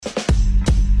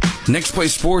Next Play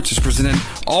Sports is presented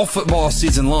all football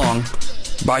season long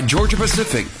by Georgia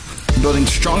Pacific, building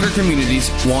stronger communities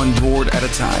one board at a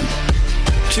time.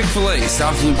 Chick-fil-A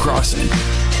South Loop Crossing,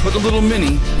 put a little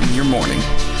mini in your morning.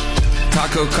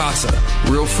 Taco Casa,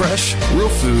 real fresh, real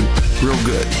food, real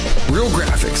good. Real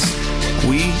graphics,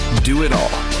 we do it all.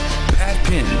 Pat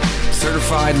Penn,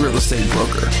 certified real estate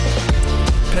broker.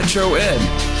 Petro Ed,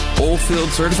 Oilfield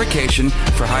certification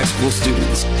for high school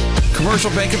students.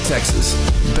 Commercial Bank of Texas,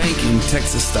 banking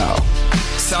Texas style.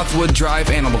 Southwood Drive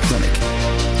Animal Clinic,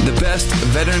 the best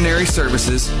veterinary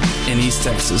services in East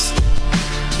Texas.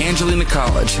 Angelina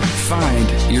College, find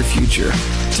your future.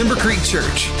 Timber Creek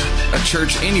Church, a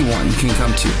church anyone can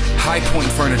come to. High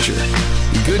Point Furniture,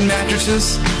 good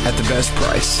mattresses at the best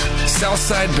price.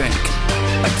 Southside Bank,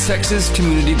 a Texas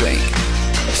community bank.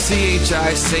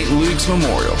 CHI St. Luke's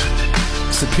Memorial,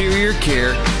 superior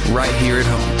care right here at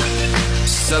home.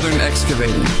 Southern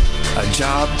Excavating, a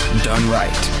job done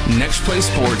right. Next Play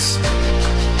Sports,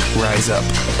 rise up.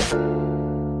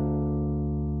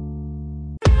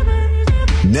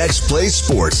 Next Play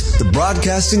Sports, the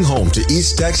broadcasting home to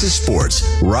East Texas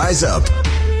sports. Rise up.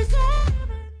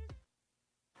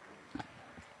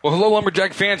 Well, hello,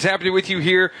 Lumberjack fans. Happy to be with you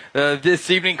here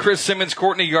this evening. Chris Simmons,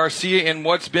 Courtney Garcia, in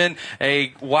what's been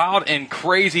a wild and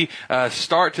crazy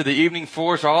start to the evening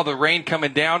for us. All the rain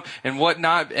coming down and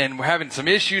whatnot, and we're having some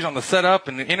issues on the setup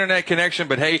and the internet connection.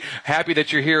 But, hey, happy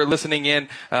that you're here listening in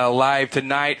live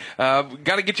tonight. Got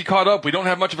to get you caught up. We don't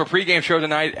have much of a pregame show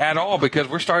tonight at all because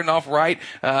we're starting off right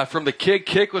from the kick.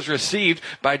 Kick was received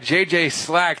by J.J.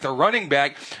 Slack, the running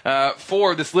back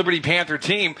for this Liberty Panther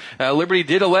team. Liberty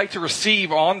did elect to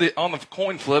receive on the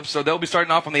coin flip, so they'll be starting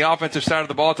off on the offensive side of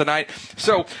the ball tonight.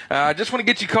 So I just want to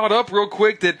get you caught up real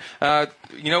quick that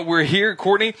we're here,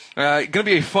 Courtney. Going to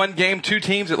be a fun game. Two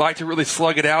teams that like to really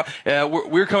slug it out.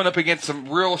 We're coming up against some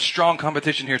real strong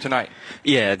competition here tonight.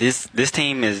 Yeah, this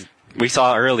team is. We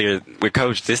saw earlier with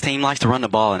Coach, this team likes to run the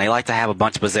ball, and they like to have a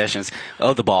bunch of possessions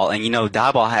of the ball. And,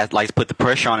 Diboll likes to put the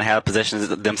pressure on and have possessions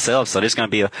themselves. So there's going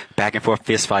to be a back-and-forth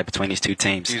fist fight between these two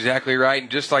teams. Exactly right. And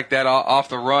just like that, off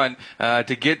the run,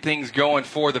 to get things going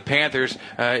for the Panthers,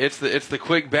 it's the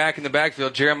quick back in the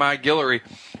backfield, Jeremiah Guillory.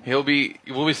 We'll be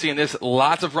seeing this.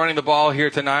 Lots of running the ball here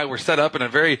tonight. We're set up in a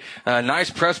very nice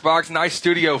press box, nice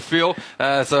studio feel.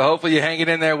 So hopefully you hang it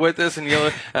in there with us, and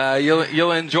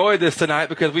you'll enjoy this tonight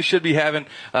because we should be having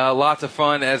lots of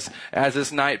fun as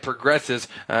this night progresses.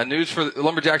 News for the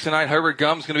Lumberjacks tonight: Herbert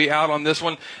Gumm's going to be out on this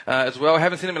one as well.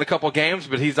 Haven't seen him in a couple games,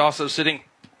 but he's also sitting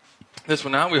this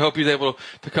one out. We hope he's able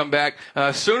to come back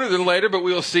sooner than later, but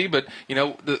we'll see. But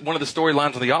one of the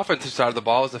storylines on the offensive side of the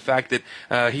ball is the fact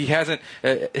that he hasn't,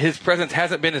 his presence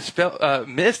hasn't been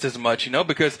missed as much,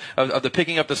 because of the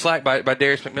picking up the slack by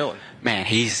Darius McMillan. Man,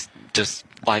 he's just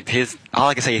like all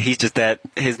I can say, he's just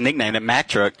his nickname, the Mack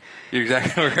Truck. You're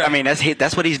exactly right. I mean,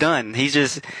 that's what he's done. He's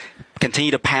just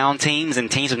continued to pound teams,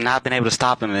 and teams have not been able to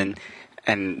stop him.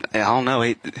 And I don't know,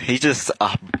 he's just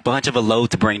a bunch of a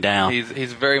load to bring down.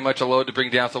 He's very much a load to bring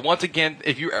down. So once again,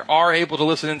 if you are able to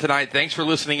listen in tonight, thanks for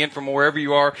listening in from wherever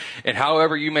you are and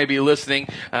however you may be listening.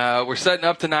 We're setting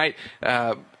up tonight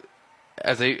oh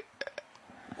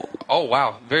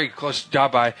wow, very close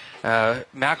job by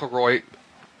McElroy.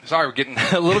 Sorry, we're getting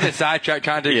a little bit sidetracked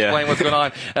trying to explain what's going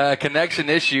on. Connection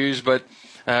issues, but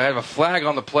I have a flag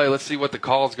on the play. Let's see what the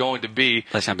call is going to be.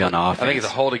 That's going to be on the offense. I think it's a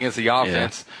hold against the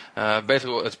offense. Yeah.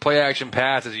 Basically, it's play action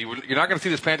passes. You're not going to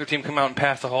see this Panther team come out and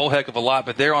pass a whole heck of a lot,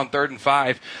 but they're on 3rd and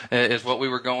 5 is what we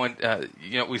were going.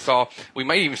 We saw. We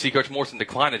may even see Coach Morrison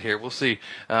decline it here. We'll see,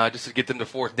 just to get them to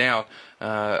 4th down.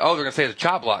 They're going to say it's a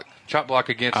chop block. Chop block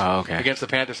against the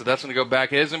Panthers. So that's going to go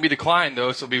back. It is going to be declined,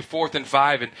 though, so it'll be 4th and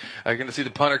 5, and you're going to see the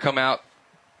punter come out.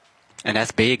 And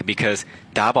that's big because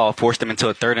Diboll forced them into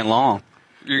a 3rd and long.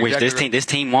 Which this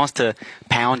team wants to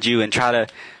pound you and try to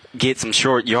get some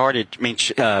short yardage.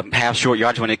 Have short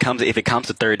yardage when it comes to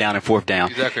 3rd down and 4th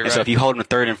down. Exactly right. And so if you hold them to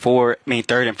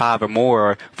 3rd and 5 or more,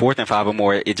 or 4th and 5 or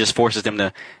more, it just forces them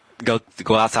to go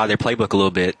outside their playbook a little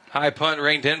bit. High punt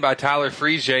reined in by Tyler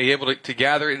Friese, able to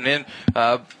gather it and then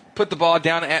put the ball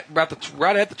down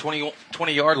right at the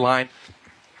 20-yard line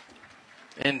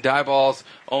in Diboll's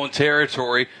own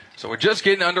territory. So we're just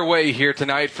getting underway here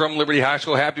tonight from Liberty High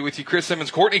School. Happy with you, Chris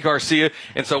Simmons, Courtney Garcia.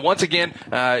 And so once again,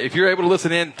 if you're able to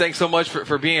listen in, thanks so much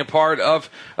for being a part of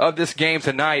this game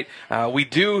tonight. We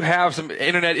do have some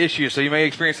internet issues, so you may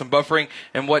experience some buffering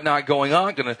and whatnot going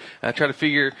on. Going to try to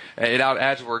figure it out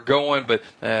as we're going. But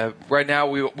right now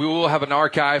we will have an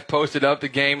archive posted up the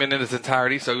game in its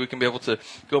entirety, so we can be able to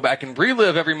go back and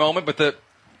relive every moment. But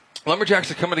Lumberjacks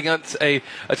are coming against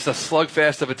it's a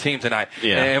slugfest of a team tonight,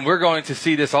 and we're going to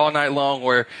see this all night long.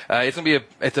 Where it's going to be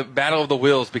it's a battle of the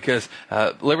wills because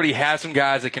Liberty has some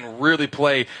guys that can really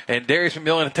play. And Darius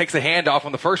McMillan takes the handoff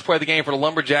on the first play of the game for the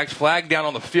Lumberjacks. Flag down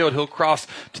on the field. He'll cross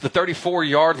to the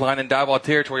 34-yard line in die ball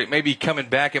territory. It may be coming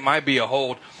back. It might be a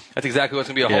hold. That's exactly what's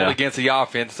going to be a hold against the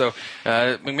offense. So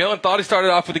McMillan thought he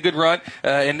started off with a good run,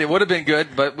 and it would have been good,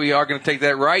 but we are going to take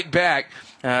that right back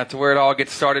to where it all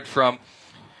gets started from.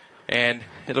 And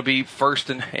it'll be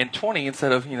 1st and 20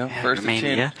 instead of, first and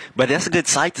 10. Yeah. But that's a good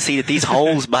sight to see that these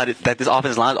holes, that this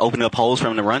offensive line is opening up holes for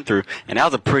him to run through. And that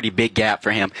was a pretty big gap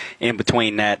for him in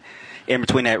between that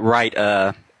right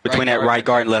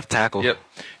guard and left tackle. Yep,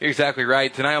 you're exactly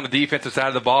right. Tonight on the defensive side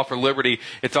of the ball for Liberty,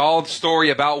 it's all story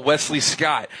about Wesley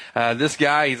Scott. This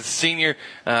guy, he's a senior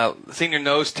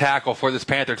nose tackle for this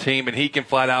Panther team, and he can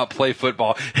flat out play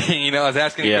football. I was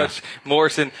asking Coach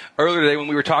Morrison earlier today when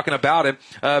we were talking about him,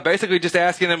 basically just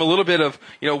asking him a little bit of,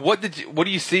 what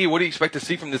do you see? What do you expect to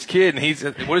see from this kid?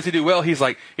 And what does he do well? He's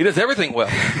like, he does everything well.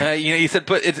 He said,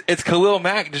 but it's Khalil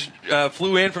Mack just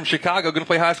flew in from Chicago, going to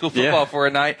play high school football for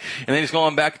a night, and then he's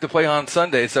going back to play on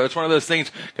Sunday. So it's one of those things.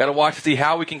 Got to watch to see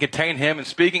how we can contain him. And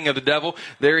speaking of the devil,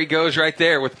 there he goes right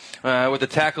there with the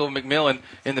tackle of McMillan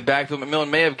in the backfield. McMillan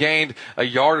may have gained a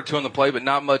yard or two on the play, but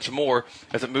not much more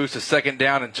as it moves to 2nd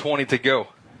down and 20 to go.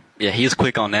 Yeah, he was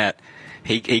quick on that.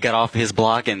 He got off his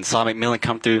block and saw McMillan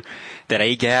come through that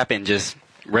A gap and just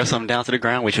wrestle him down to the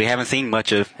ground, which we haven't seen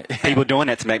much of people doing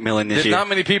that to McMillan this year. There's not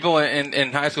many people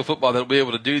in high school football that will be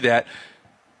able to do that.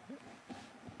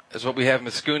 That's what we have in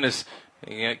Mascounas.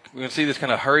 We're going to see this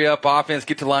kind of hurry-up offense,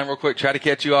 get to the line real quick, try to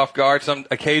catch you off guard. Some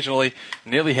occasionally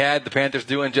nearly had the Panthers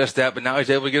doing just that, but now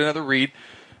he's able to get another read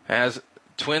as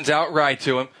twins out right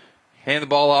to him. Hand the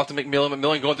ball off to McMillan.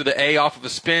 McMillan going through the A off of a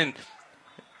spin,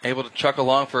 able to chuck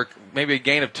along for maybe a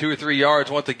gain of 2 or 3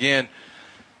 yards once again.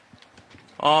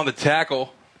 On the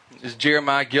tackle is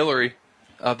Jeremiah Guillory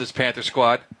of this Panther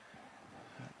squad.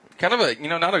 Kind of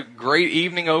a, not a great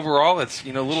evening overall. It's,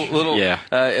 little.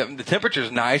 The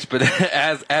temperature's nice, but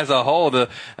as a whole, the,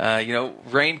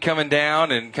 rain coming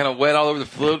down and kind of wet all over the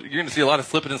field, you're going to see a lot of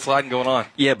slipping and sliding going on.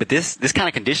 Yeah, but this kind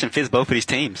of condition fits both of these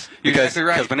teams. Because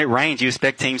when it rains, you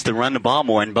expect teams to run the ball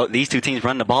more, and these two teams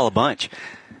run the ball a bunch.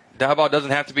 Diboll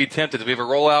doesn't have to be tempted. We have a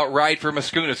rollout right for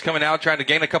Mascounas coming out, trying to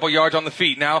gain a couple yards on the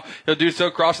feet. Now he'll do so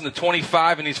crossing the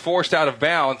 25, and he's forced out of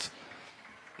bounds.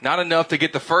 Not enough to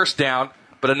get the first down,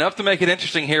 but enough to make it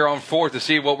interesting here on 4th to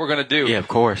see what we're going to do. Yeah, of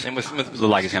course. And look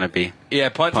like it's going to be. Yeah,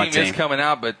 punt team is coming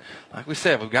out, but like we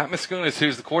said, we've got Mascounas,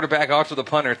 who's the quarterback, also the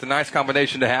punter. It's a nice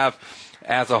combination to have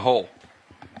as a whole.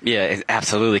 Yeah,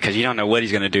 absolutely, because you don't know what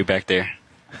he's going to do back there.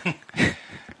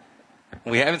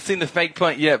 We haven't seen the fake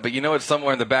punt yet, but it's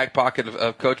somewhere in the back pocket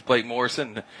of Coach Blake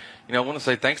Morrison. I want to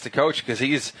say thanks to Coach because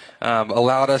he's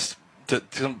allowed us to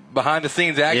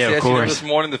behind-the-scenes access. This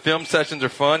morning the film sessions are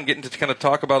fun, getting to kind of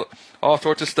talk about all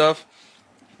sorts of stuff.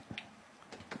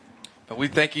 But we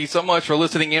thank you so much for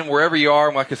listening in wherever you are.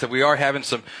 And like I said, we are having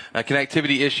some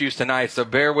connectivity issues tonight, so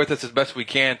bear with us as best we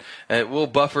can. We'll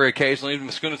buffer occasionally.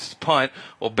 Mascounas' punt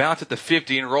will bounce at the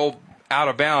 50 and roll out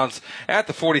of bounds at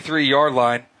the 43-yard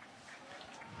line.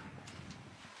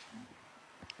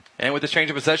 And with this change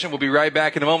of possession, we'll be right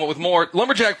back in a moment with more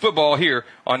Lumberjack football here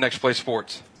on Next Play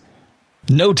Sports.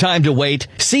 No time to wait.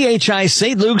 CHI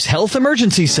St. Luke's Health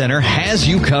Emergency Center has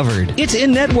you covered. It's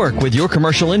in network with your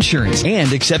commercial insurance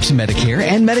and accepts Medicare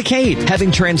and Medicaid,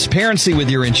 having transparency with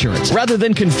your insurance rather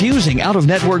than confusing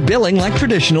out-of-network billing like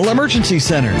traditional emergency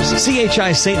centers.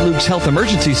 CHI St. Luke's Health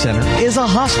Emergency Center is a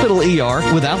hospital ER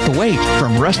without the wait,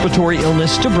 from respiratory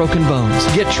illness to broken bones.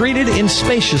 Get treated in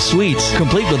spacious suites,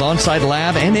 complete with on-site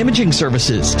lab and imaging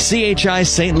services. CHI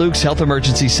St. Luke's Health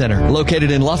Emergency Center, located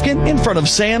in Lufkin in front of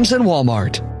Sam's and Walmart.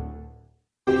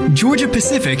 Georgia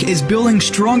Pacific is building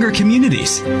stronger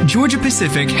communities. Georgia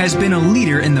Pacific has been a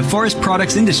leader in the forest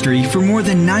products industry for more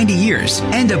than 90 years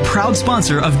and a proud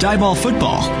sponsor of Diboll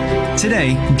football.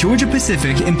 Today, Georgia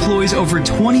Pacific employs over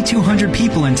 2,200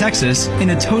 people in Texas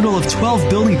in a total of 12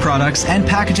 building products and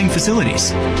packaging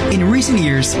facilities. In recent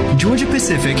years, Georgia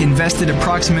Pacific invested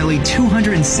approximately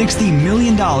 $260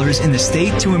 million in the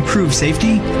state to improve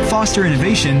safety, foster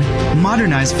innovation,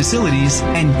 modernize facilities,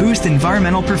 and boost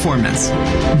environmental performance.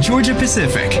 Georgia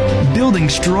Pacific, building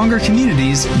stronger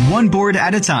communities one board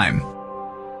at a time.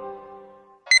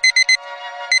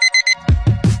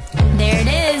 There it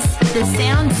is. The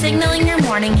sound signaling your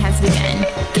morning has begun.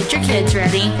 Get your kids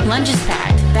ready, lunch is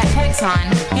packed, backpack's on,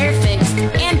 hair fixed,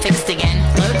 and fixed again.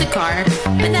 Load the car,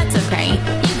 but that's okay.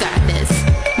 You got this.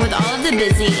 With all of the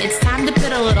busy, it's time to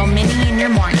put a little mini in your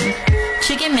morning.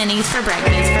 Chicken minis for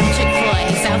breakfast from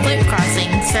Chick-fil-A South Loop Crossing,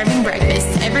 serving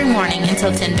breakfast every morning until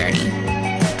 10:30.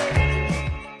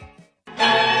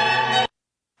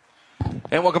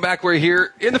 And welcome back. We're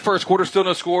here in the first quarter. Still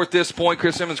no score at this point.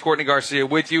 Chris Simmons, Courtney Garcia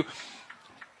with you.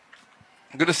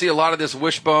 I'm going to see a lot of this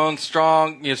wishbone,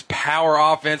 strong, just power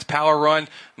offense, power run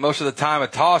most of the time. A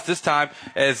toss this time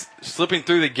as slipping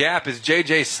through the gap is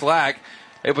J.J. Slack,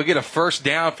 able to get a first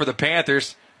down for the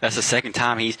Panthers. That's the second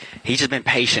time he's just been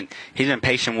patient. He's been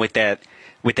patient with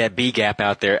that B gap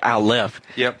out there, out left.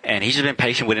 Yep. And he's just been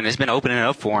patient with it, and it's been opening it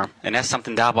up for him. And that's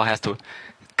something Diboll has to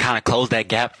kind of close that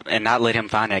gap and not let him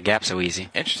find that gap so easy.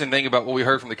 Interesting thing about what we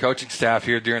heard from the coaching staff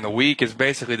here during the week is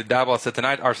basically the Diboll said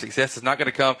tonight our success is not going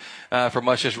to come from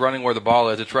us just running where the ball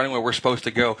is. It's running where we're supposed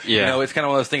to go. Yeah. You know, it's kind of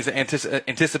one of those things that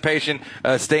anticipation,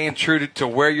 staying true to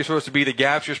where you're supposed to be, the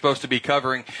gaps you're supposed to be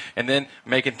covering, and then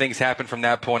making things happen from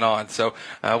that point on. So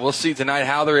we'll see tonight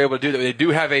how they're able to do that. They do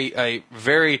have a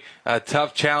very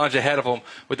tough challenge ahead of them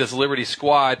with this Liberty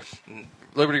squad.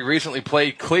 Liberty recently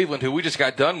played Cleveland, who we just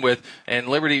got done with, and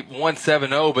Liberty won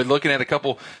 7-0, but looking at a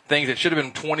couple things, it should have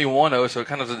been 21-0, so it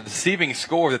kind of was a deceiving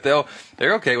score that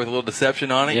they're okay with a little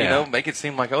deception on it, Yeah. you know, make it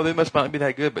seem like, oh, they must not be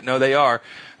that good, but no, they are.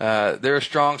 They're a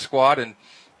strong squad, and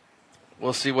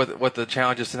we'll see what the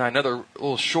challenge is tonight. Another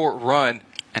little short run.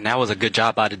 And that was a good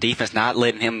job by the defense, not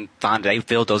letting him find. They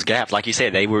filled those gaps, like you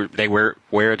said. They were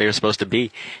where they were supposed to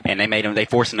be, and they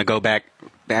forced him to go back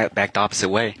the opposite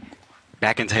way,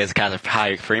 back into his kind of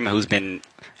Hayek Freeman, who's been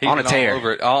on a tear. All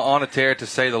over it, on a tear to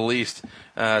say the least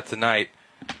tonight.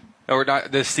 Or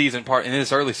not this season, in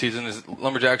this early season, as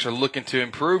Lumberjacks are looking to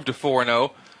improve to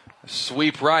 4-0.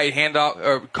 Sweep right,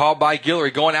 handoff, called by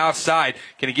Guillory, going outside.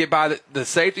 Can he get by the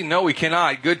safety? No, he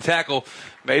cannot. Good tackle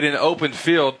made in an open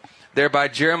field there by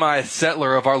Jeremiah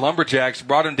Settler of our Lumberjacks.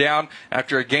 Brought him down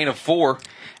after a gain of 4.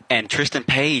 And Tristan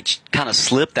Page kind of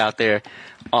slipped out there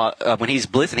when he's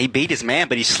blitzing. He beat his man,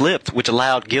 but he slipped, which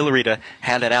allowed Guillory to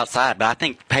have that outside. But I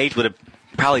think Page would have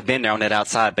probably been there on that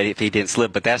outside, but if he didn't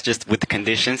slip. But that's just with the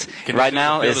conditions. Right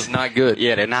now, it's not good.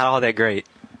 Yeah, they're not all that great.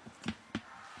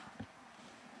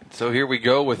 So here we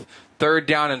go with 3rd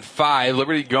down and 5.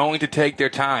 Liberty going to take their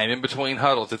time in between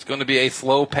huddles. It's going to be a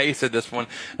slow pace at this one.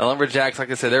 The Lumberjacks,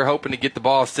 like I said, they're hoping to get the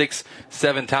ball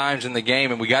 6-7 times in the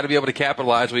game, and we got to be able to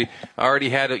capitalize. We already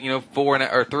had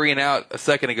 3 and out a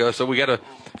second ago, so we got to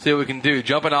see what we can do.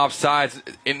 Jumping off sides,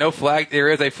 no flag. There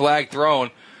is a flag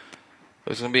thrown.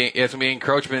 It's going to be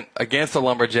encroachment against the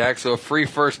Lumberjacks, so a free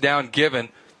first down given.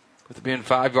 With it being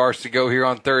 5 yards to go here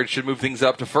on 3rd, should move things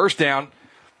up to 1st down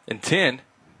and 10.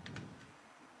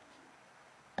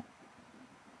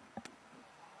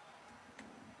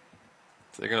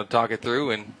 They're going to talk it through,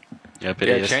 and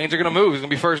chains are going to move. It's going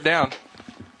to be 1st down.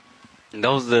 And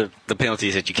those are the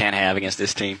penalties that you can't have against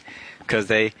this team, because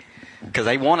they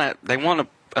want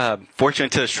to force you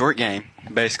into a short game.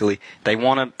 Basically, they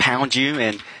want to pound you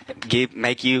and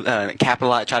make you try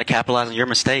to capitalize on your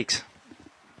mistakes.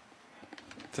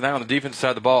 Tonight on the defensive side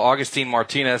of the ball, Augustine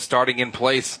Martinez starting in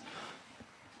place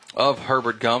of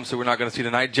Herbert Gum, so we're not going to see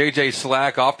tonight. J.J.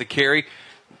 Slack off the carry,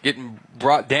 getting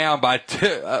brought down by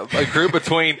a group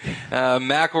between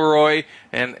McElroy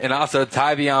and also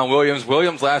Tyvion Williams.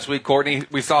 Williams last week, Courtney,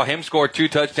 we saw him score 2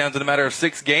 touchdowns in a matter of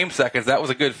 6 game seconds. That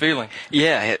was a good feeling.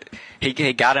 Yeah,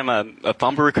 he got him a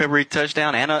fumble recovery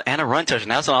touchdown and a run touchdown.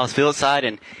 That was on his field side,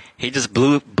 and he just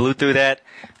blew through that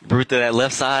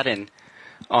left side and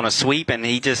on a sweep, and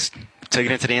he just took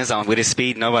it into the end zone with his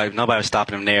speed. Nobody was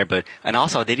stopping him there. But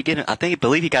also, did he get him? I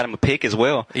believe he got him a pick as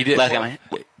well. He did.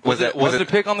 Was it a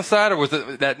pick on the side, or was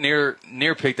it that near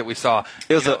pick that we saw?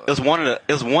 It was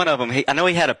one of them. I know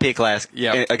he had a pick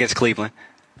against Cleveland.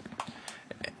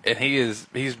 And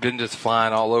he's been just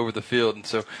flying all over the field. And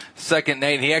so 2nd and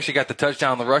 8, and he actually got the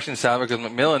touchdown on the rushing side because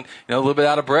McMillan, a little bit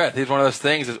out of breath. He's one of those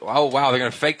things. Oh wow, they're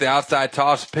going to fake the outside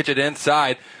toss, pitch it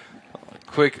inside,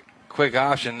 quick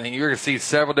option, and you're going to see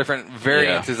several different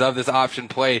variances of this option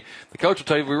play. The coach will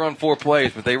tell you we run 4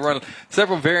 plays, but they run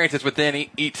several variances within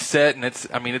each set, and it's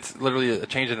literally a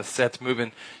change in the sets,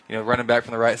 moving, running back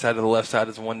from the right side to the left side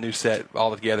is one new set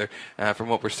all together from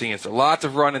what we're seeing. So lots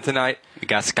of running tonight. We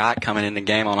got Scott coming in the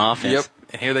game on offense. Yep,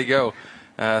 and here they go.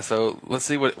 So let's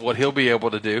see what he'll be able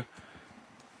to do.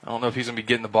 I don't know if he's going to be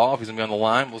getting the ball, if he's going to be on the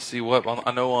line. We'll see what.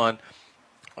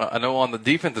 I know on the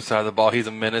defensive side of the ball, he's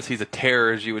a menace. He's a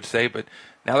terror, as you would say. But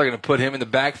now they're going to put him in the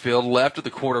backfield, left of the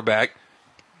quarterback.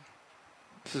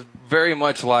 This is very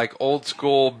much like old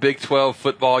school Big 12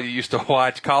 football you used to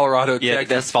watch, Colorado, yeah, Texas.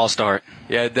 That's false start.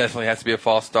 Yeah, it definitely has to be a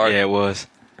false start. Yeah, it was.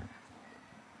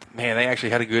 Man, they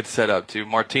actually had a good setup, too.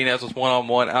 Martinez was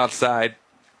one-on-one outside.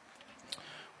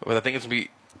 But I think it's going to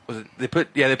be they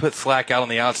put Slack out on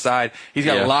the outside. He's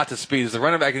got lots of speed. As the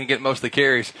running back, can get most of the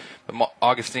carries. But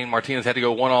Augustine Martinez had to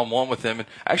go one-on-one with him and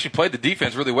actually played the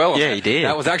defense really well. Yeah, he did.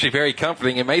 That was actually very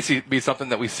comforting. It may be something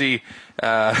that we see.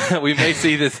 We may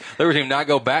see this Liberty team not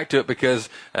go back to it because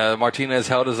Martinez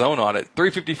held his own on it.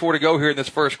 3:54 to go here in this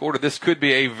first quarter. This could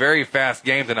be a very fast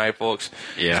game tonight, folks.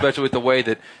 Yeah. Especially with the way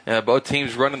that both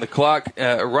teams running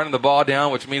the ball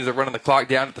down, which means they're running the clock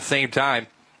down at the same time.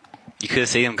 You could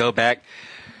see them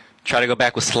try to go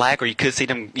back with Slack, or you could see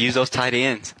them use those tight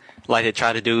ends like they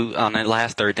tried to do on that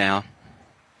last third down.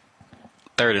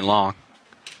 Third and long.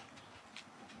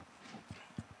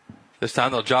 This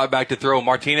time they'll jog back to throw.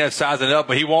 Martinez sizing up,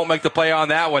 but he won't make the play on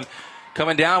that one.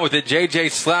 Coming down with it, J.J.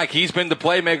 Slack. He's been the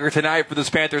playmaker tonight for this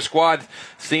Panther squad.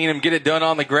 Seeing him get it done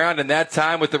on the ground, and that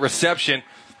time with the reception.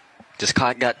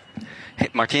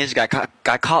 Martinez got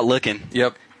caught looking.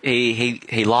 Yep.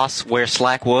 He lost where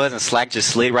Slack was, and Slack just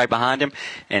slid right behind him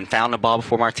and found the ball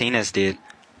before Martinez did.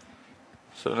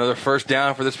 So another first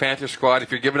down for this Panther squad.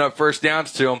 If you're giving up first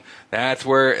downs to them, that's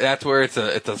where it's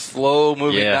a slow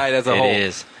moving night as a whole. It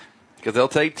is. Because they'll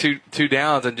take two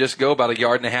downs and just go about a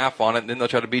yard and a half on it, and then they'll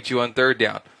try to beat you on third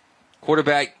down.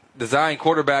 Quarterback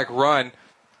run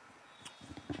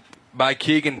by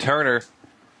Keegan Turner,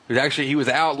 he was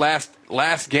out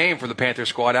last game for the Panther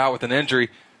squad, out with an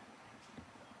injury.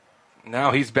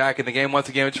 Now he's back in the game once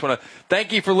again. I just want to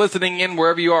thank you for listening in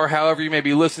wherever you are, however you may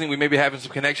be listening. We may be having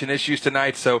some connection issues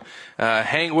tonight, so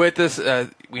hang with us.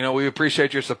 We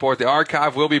appreciate your support. The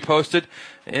archive will be posted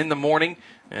in the morning,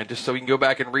 just so we can go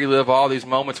back and relive all these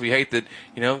moments. We hate that,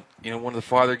 one of the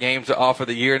farther games off of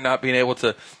the year, not being able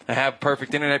to have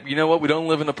perfect internet. You know what? We don't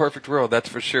live in a perfect world, that's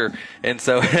for sure. And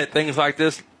so things like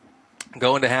this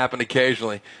going to happen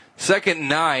occasionally. 2nd and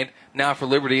 9 now for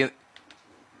Liberty.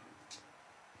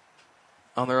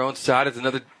 On their own side is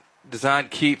another design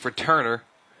keep for Turner.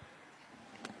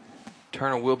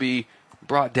 Turner will be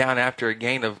brought down after a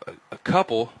gain of a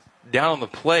couple. Down on the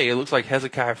play, it looks like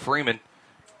Hezekiah Freeman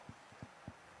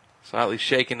slightly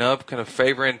shaken up, kind of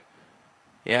favoring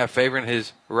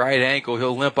his right ankle.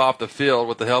 He'll limp off the field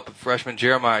with the help of freshman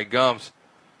Jeremiah Gums.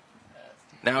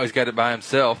 Now he's got it by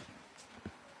himself.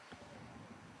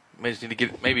 May just need to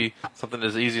get maybe something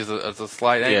as easy as a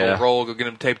slight ankle roll, go get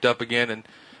him taped up again and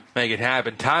make it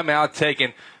happen. Timeout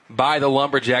taken by the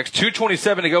Lumberjacks.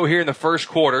 2:27 to go here in the first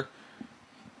quarter.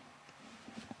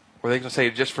 Or they going to say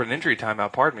just for an injury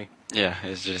timeout, pardon me. Yeah,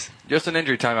 it's just an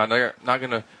injury timeout. They're not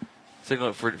going to signal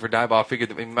it for Diboll. Figured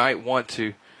that we might want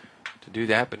to do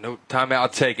that, but no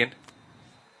timeout taken.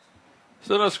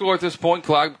 Still no score at this point.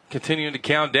 Clock continuing to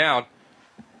count down.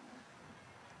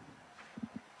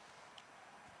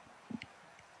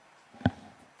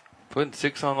 Putting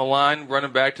 6 on the line,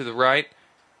 running back to the right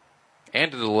and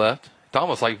to the left. It's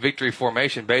almost like victory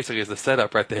formation, basically, is the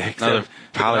setup right there.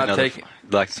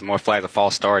 Like some more flag, a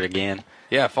false start again.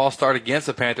 Yeah, false start against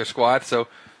the Panther squad. So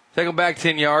take them back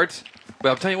 10 yards. But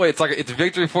I'm telling you what, it's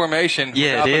victory formation.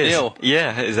 Yeah, it is.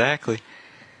 Yeah, exactly.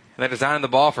 And they're designing the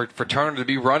ball for Turner to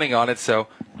be running on it. So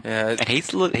and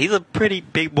he's a pretty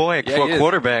big boy for a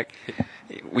quarterback.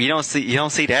 You don't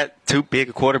see that too big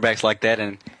of quarterbacks like that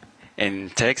in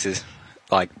Texas,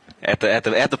 like at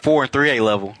the 4 and 3A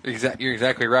level. You're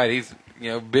exactly right. He's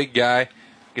big guy. You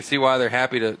can see why they're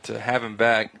happy to have him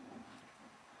back.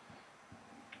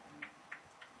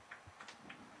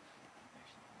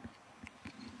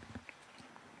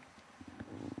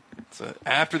 So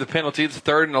after the penalty, it's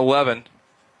 3rd and 11.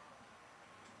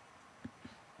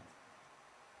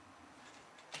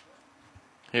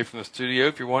 Here from the studio,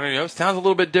 if you're wondering, it sounds a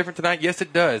little bit different tonight. Yes,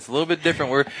 it does. A little bit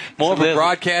different. We're more of a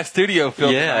broadcast studio feel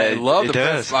tonight. I love the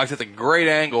press box. It's a great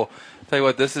angle. I'll tell you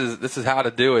what, this is how to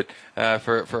do it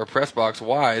for a press box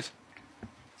wise.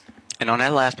 And on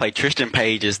that last play, Tristan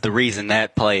Page is the reason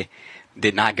that play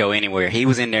did not go anywhere. He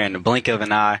was in there in the blink of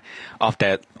an eye off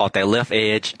that left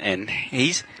edge, and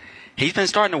he's been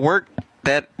starting to work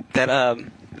that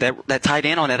tight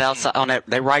end on that outside on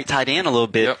that right tight end a little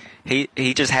bit. Yep.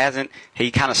 He just hasn't.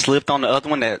 He kind of slipped on the other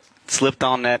one, that slipped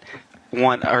on that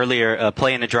one earlier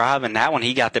play in the drive, and that one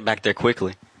he got that back there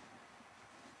quickly.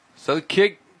 So the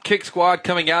kick squad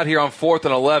coming out here on 4th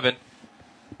and 11.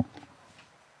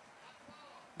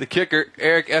 The kicker,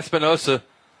 Eric Espinosa,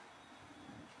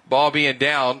 ball being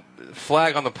down,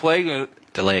 flag on the play.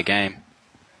 Delay of game.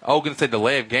 Oh, going to say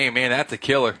delay of game. Man, that's a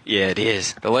killer. Yeah, it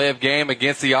is. Delay of game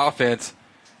against the offense.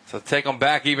 So take them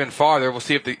back even farther. We'll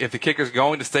see if the kicker's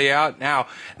going to stay out. Now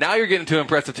you're getting to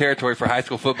impressive territory for high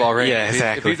school football ratings. Yeah,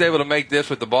 exactly. If he's able to make this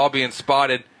with the ball being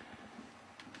spotted,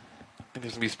 I think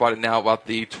he's going to be spotted now about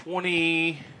the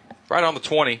 20, right on the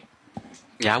 20.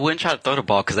 Yeah, I wouldn't try to throw the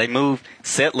ball because they moved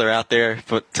Settler out there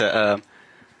to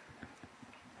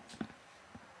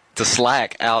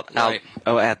slack out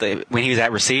when he was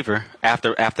at receiver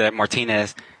after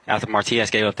Martinez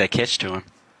gave up that catch to him.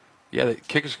 Yeah, the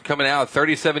kicker's coming out.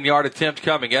 37-yard attempt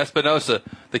coming. Espinosa,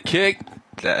 the kick.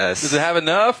 Does it have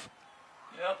enough?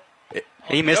 Yep.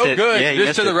 He missed it. Good. Yeah,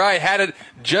 just to the right. Had it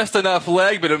just enough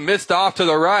leg, but it missed off to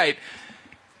the right.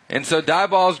 And so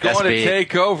Diboll's going to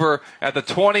take over at the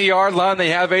 20-yard line. They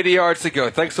have 80 yards to go.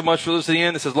 Thanks so much for listening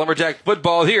in. This is Lumberjack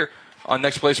Football here on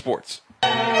Next Play Sports.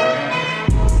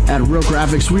 At Real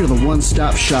Graphics, we are the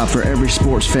one-stop shop for every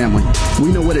sports family.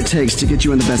 We know what it takes to get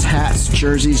you in the best hats,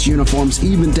 jerseys, uniforms,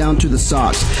 even down to the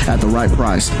socks at the right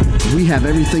price. We have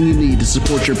everything you need to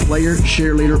support your player,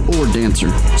 cheerleader, or dancer.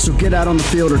 So get out on the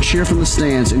field or cheer from the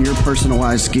stands in your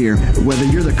personalized gear. Whether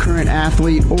you're the current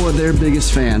athlete or their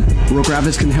biggest fan, Real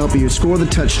Graphics can help you score the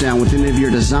touchdown with any of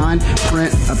your design,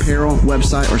 print, apparel,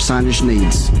 website, or signage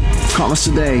needs. Call us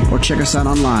today or check us out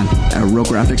online at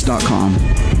realgraphics.com.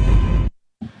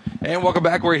 And welcome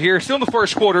back. We're here still in the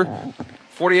first quarter.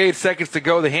 48 seconds to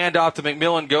go. The handoff to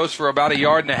McMillan goes for about 1.5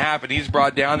 yards, and he's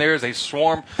brought down. There is a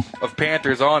swarm of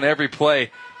Panthers on every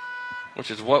play, which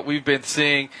is what we've been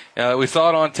seeing. We saw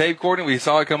it on tape, Courtney. We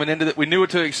saw it coming into it. We knew what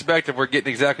to expect, and we're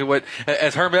getting exactly what,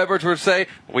 as Herm Edwards would say,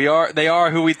 they are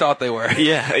who we thought they were.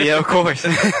 Yeah, of course.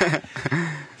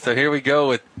 So here we go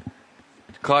with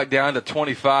clock down to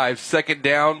 25. Second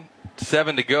down,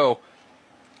 7 to go.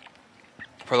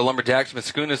 For the Lumberjacks,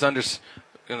 Mascuna's going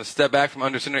to step back from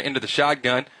under center into the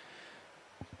shotgun.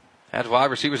 Has wide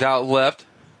receivers out left.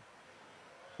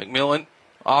 McMillan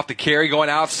off the carry, going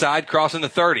outside, crossing the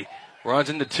 30. Runs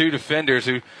into 2 defenders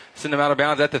who send him out of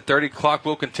bounds at the 30. Clock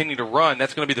will continue to run.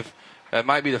 That's going to be that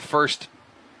might be the first.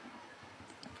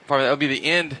 Probably that'll be the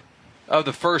end of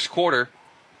the first quarter.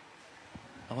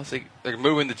 Unless they're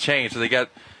moving the chain, so they got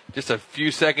just a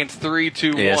few seconds. 3, 2,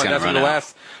 1. That's the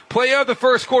last play of the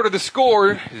first quarter. The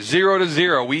score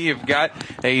 0-0. We have got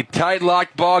a tight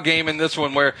locked ball game in this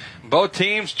one where both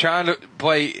teams trying to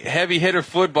play heavy hitter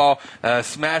football,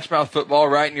 smash mouth football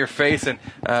right in your face, and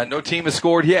no team has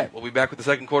scored yet. We'll be back with the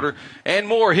second quarter and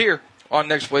more here on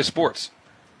Next Play Sports.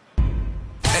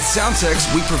 At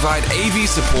Soundtex, we provide AV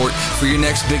support for your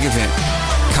next big event.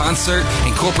 Concert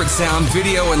and corporate sound,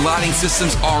 video, and lighting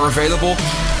systems are available.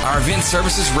 Our event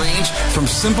services range from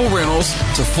simple rentals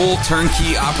to full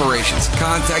turnkey operations.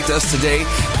 Contact us today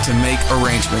to make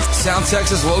arrangements.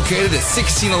 Soundtex is located at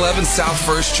 1611 South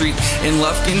 1st Street in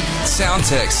Lufkin.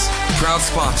 Soundtex, proud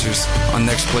sponsors on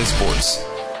Next Play Sports.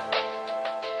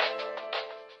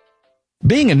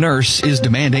 Being a nurse is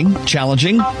demanding,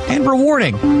 challenging, and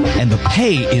rewarding, and the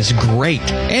pay is great.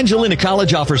 Angelina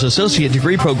College offers associate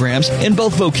degree programs in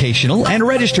both vocational and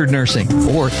registered nursing,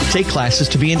 or take classes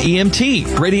to be an EMT,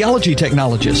 radiology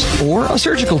technologist, or a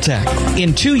surgical tech.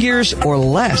 In 2 years or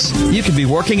less, you can be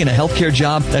working in a healthcare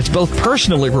job that's both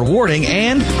personally rewarding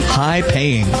and high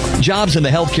paying. Jobs in the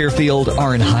healthcare field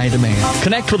are in high demand.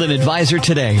 Connect with an advisor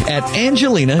today at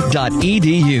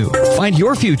angelina.edu. Find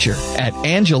your future at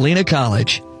Angelina College.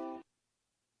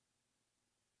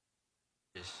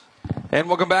 And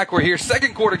welcome back. We're here.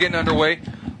 Second quarter getting underway.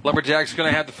 Lumberjacks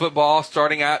going to have the football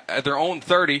starting at their own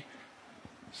 30.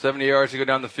 70 yards to go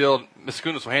down the field.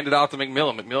 Mascunas will hand it off to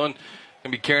McMillan. McMillan going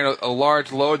to be carrying a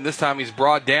large load, and this time he's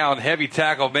brought down. Heavy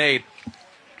tackle made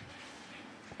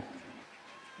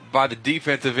by the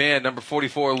defensive end, number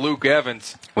 44, Luke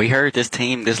Evans. We heard this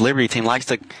Liberty team likes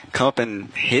to come up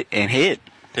and hit.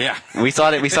 Yeah. We saw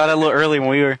that a little early when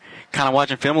we were kind of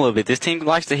watching film a little bit. This team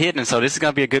likes to hit, and so this is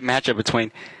going to be a good matchup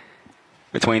between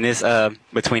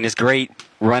this great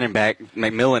running back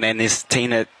McMillan and this team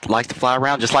that likes to fly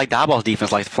around, just like Diboll's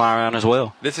defense likes to fly around as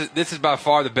well. This is by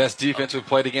far the best defense we've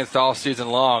played against all season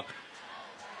long.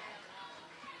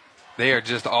 They are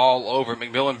just all over.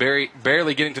 McMillan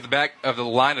barely getting to the back of the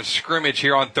line of scrimmage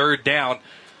here on third down.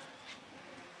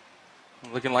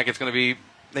 Looking like it's going to be,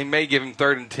 they may give him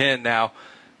 3rd and 10 now.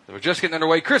 We're just getting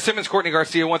underway. Chris Simmons, Courtney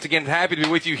Garcia, once again, happy to be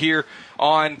with you here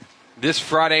on this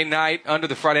Friday night under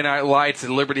the Friday night lights at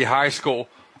Liberty High School.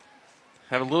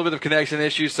 Have a little bit of connection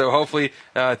issues, so hopefully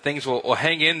things will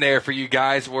hang in there for you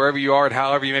guys wherever you are and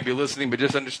however you may be listening. But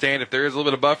just understand if there is a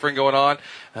little bit of buffering going on,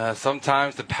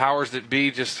 sometimes the powers that be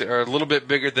just are a little bit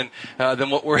bigger than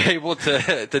what we're able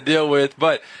to deal with.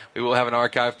 But we will have an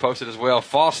archive posted as well.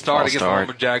 False start against the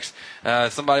Lumberjacks.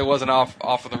 Somebody wasn't off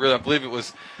on the rhythm. I believe it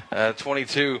was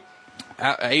 22.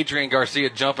 Adrian Garcia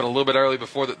jumping a little bit early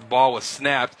before the ball was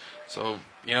snapped. So,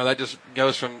 that just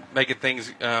goes from making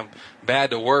things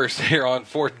bad to worse here on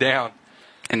 4th down.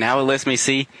 And now it lets me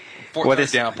see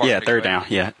third down. Third down.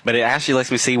 Yeah, but it actually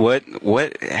lets me see what's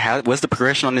the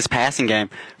progression on this passing game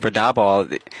for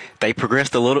Diboll. They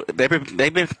progressed a little.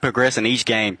 They've been progressing each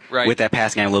game with that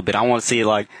passing game a little bit. I want to see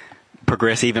it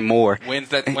progress even more. When's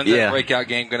that breakout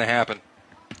game going to happen?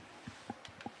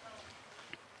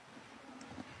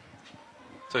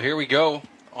 So here we go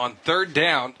on third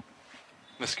down.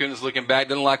 Mascuna's looking back,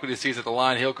 doesn't like what he sees at the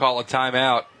line. He'll call a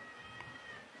timeout.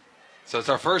 So it's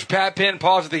our first Pat Penn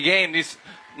pause of the game. These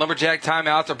Lumberjack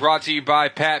timeouts are brought to you by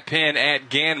Pat Penn at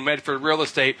Gann Medford Real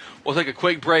Estate. We'll take a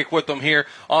quick break with them here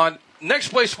on Next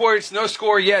Play Sports. No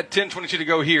score yet. 10:22 to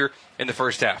go here in the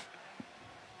first half.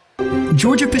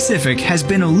 Georgia Pacific has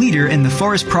been a leader in the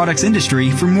forest products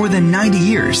industry for more than 90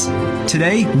 years.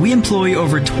 Today, we employ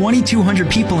over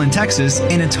 2,200 people in Texas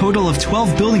in a total of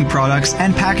 12 building products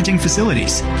and packaging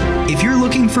facilities. If you're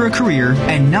looking for a career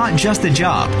and not just a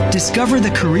job, discover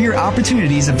the career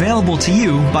opportunities available to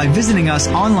you by visiting us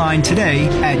online today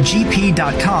at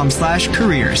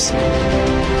gp.com/careers.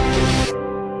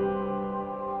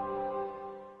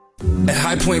 At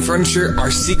High Point Furniture, our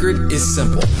secret is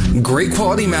simple. Great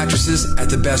quality mattresses at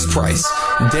the best price,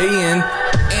 day in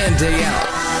and day out.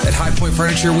 At High Point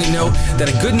Furniture, we know that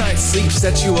a good night's sleep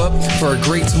sets you up for a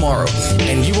great tomorrow.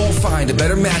 And you won't find a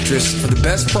better mattress for the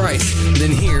best price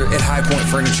than here at High Point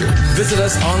Furniture. Visit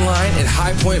us online at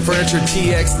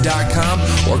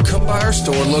highpointfurnituretx.com or come by our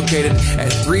store located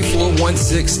at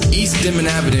 3416 East Dimon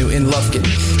Avenue in Lufkin.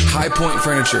 High Point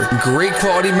Furniture, great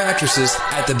quality mattresses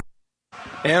at the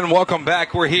And welcome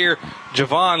back. We're here.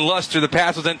 Javon Luster, the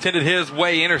pass was intended his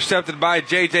way, intercepted by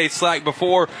J.J. Slack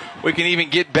before we can even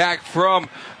get back from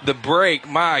the break.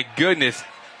 My goodness.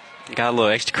 Got a little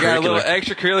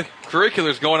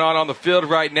extracurriculars going on the field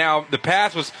right now. The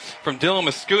pass was from Dylan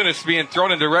Mascunas being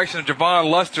thrown in the direction of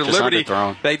Javon Luster. Just Liberty,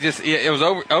 underthrown. It was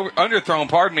underthrown,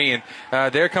 pardon me,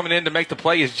 and they're coming in to make the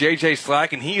play is J.J.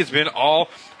 Slack, and he has been all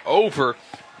over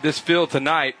this field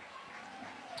tonight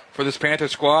for this Panther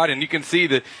squad, and you can see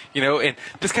that, and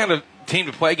this kind of team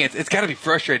to play against, it's got to be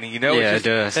frustrating, Yeah, it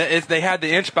does. They had the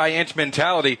inch-by-inch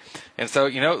mentality, and so, a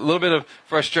little bit of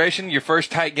frustration, your first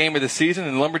tight game of the season,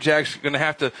 and the Lumberjacks are going to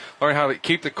have to learn how to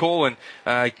keep the cool and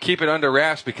keep it under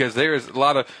wraps because there was a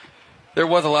lot of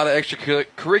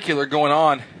extracurricular going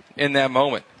on in that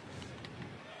moment.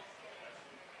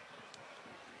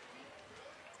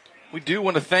 We do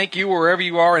want to thank you wherever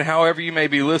you are and however you may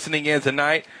be listening in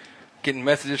tonight. Getting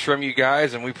messages from you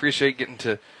guys, and we appreciate getting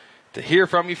to hear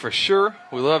from you for sure.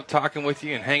 We love talking with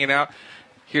you and hanging out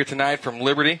here tonight from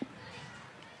Liberty.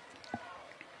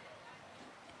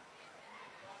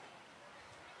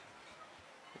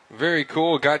 Very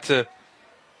cool. Got to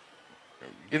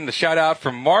getting the shout out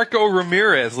from Marco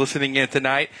Ramirez listening in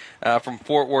tonight from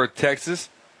Fort Worth, Texas.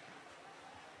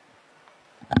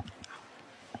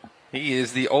 He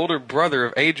is the older brother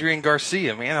of Adrian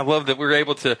Garcia. Man, I love that we're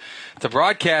able to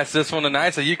broadcast this one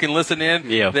tonight so you can listen in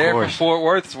there from Fort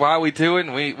Worth. That's why we do it,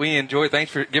 and we enjoy it.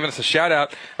 Thanks for giving us a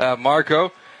shout-out,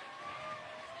 Marco.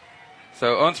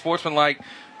 So, unsportsmanlike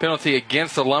penalty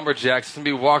against the Lumberjacks. It's going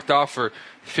to be walked off for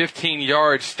 15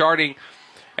 yards starting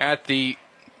at I think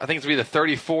it's going to be the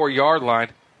 34-yard line.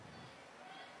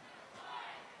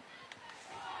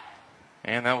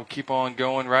 And that will keep on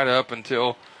going right up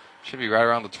until... should be right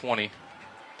around the 20,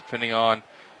 depending on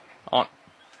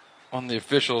the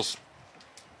officials'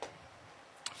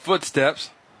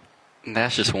 footsteps. And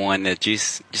that's just one that you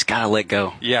just gotta let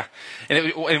go. Yeah,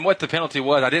 and what the penalty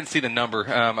was, I didn't see the number.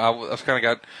 I was kind of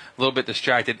got a little bit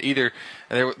distracted. Either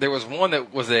there was one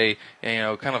that was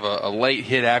kind of a late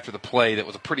hit after the play that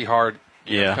was a pretty hard.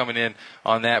 Coming in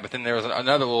on that, but then there was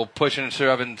another little pushing and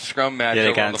shoving scrum match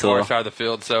over on the far side of the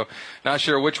field. So, not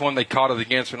sure which one they caught it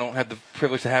against. We don't have the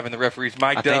privilege of having the referees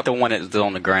mic'd up. I think the one that's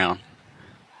on the ground.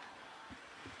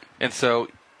 And so,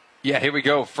 here we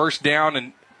go. First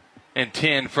down and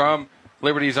 10 from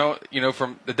Liberty's own,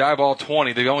 from the Diboll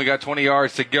 20. They only got 20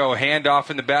 yards to go. Handoff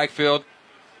in the backfield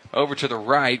over to the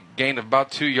right, gain of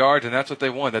about 2 yards, and that's what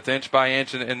they want. That's inch by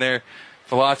inch in their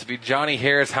philosophy. Johnny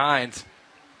Harris-Hines,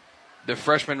 the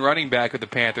freshman running back of the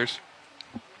Panthers,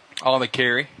 on the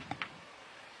carry.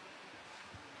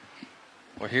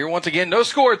 We're here once again. No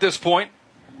score at this point.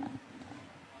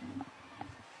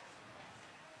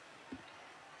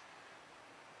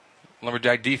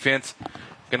 Lumberjack defense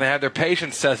going to have their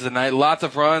patience tested tonight. Lots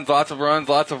of runs,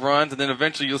 and then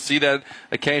eventually you'll see that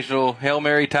occasional Hail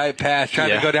Mary type pass trying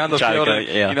to go down the field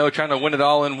and, trying to win it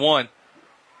all in one.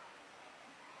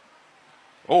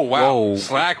 Oh, wow. Whoa.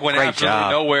 Slack went Great absolutely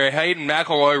job. nowhere. Hayden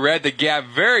McElroy read the gap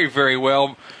very, very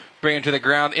well, bringing to the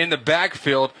ground in the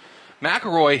backfield.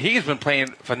 McElroy, he's been playing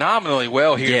phenomenally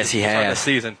well here Yes, he this has.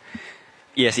 season.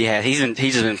 Yes, he has. He's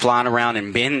just been flying around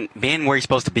and been where he's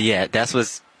supposed to be at. That's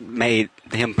what's made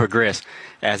him progress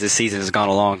as this season has gone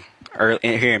along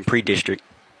here in pre-district.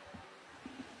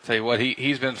 Tell you what,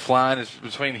 he's been flying. It's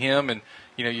between him and,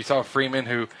 you saw Freeman,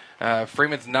 who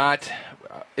Freeman's not.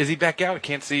 Is he back out? I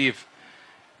can't see if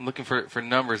I'm looking for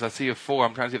numbers. I see a 4.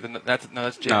 I'm trying to see if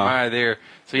that's Jeremiah there.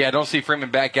 So yeah, I don't see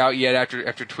Freeman back out yet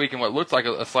after tweaking what looks like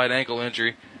a slight ankle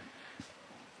injury.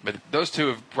 But those two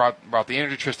have brought the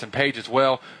injury. Tristan Page as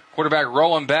well. Quarterback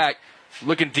rolling back,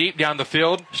 looking deep down the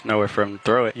field. There's nowhere for him to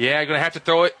throw it. Yeah, going to have to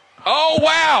throw it. Oh,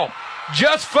 wow!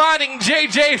 Just finding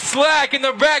J.J. Slack in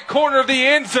the back corner of the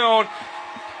end zone.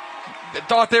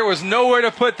 Thought there was nowhere to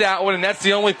put that one, and that's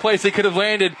the only place they could have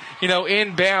landed,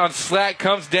 inbound. Slack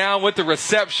comes down with the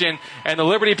reception, and the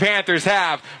Liberty Panthers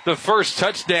have the first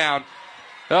touchdown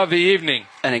of the evening.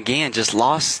 And again, just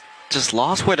lost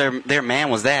where their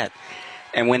man was at.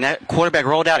 And when that quarterback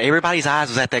rolled out, everybody's eyes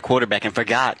was at that quarterback and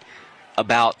forgot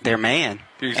about their man.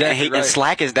 You're exactly right. And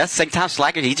Slack that's the second time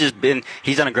Slack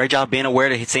he's done a great job being aware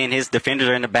that he's seeing his defenders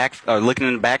are in the back, looking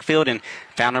in the backfield and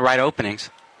found the right openings.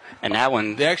 And that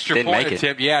one, the extra didn't point make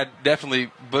attempt,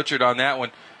 definitely butchered on that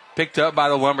one. Picked up by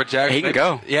the Lumberjacks. He can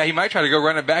go. Yeah, he might try to go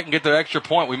run it back and get the extra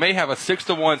point. We may have a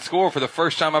 6-1 score for the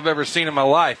first time I've ever seen in my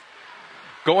life.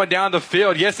 Going down the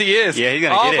field. Yes, he is. Yeah, he's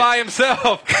going to all get by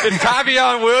himself. It's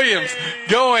Tavion Williams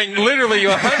going literally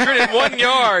 101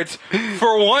 yards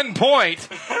for 1 point.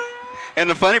 And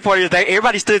the funny part is that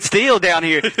everybody stood still down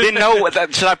here. Didn't know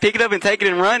should I pick it up and take it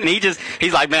and run? And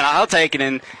he's like, man, I'll take it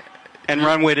and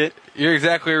run with it. You're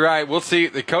exactly right. We'll see.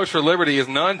 The coach for Liberty is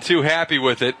none too happy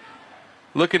with it.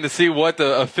 Looking to see what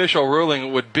the official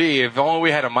ruling would be. If only we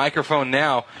had a microphone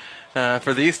now.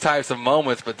 For these types of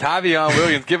moments. But Tavion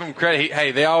Williams, give him credit.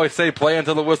 Hey, they always say play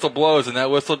until the whistle blows, and that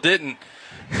whistle didn't.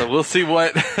 So we'll see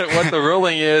what the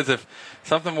ruling is if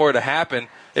something were to happen.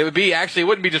 It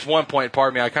wouldn't be just 1 point,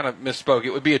 pardon me, I kind of misspoke. It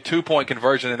would be a 2-point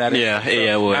conversion in that instance.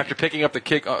 Yeah, it would. After picking up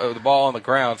the ball on the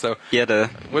ground. So yeah, the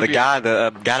guy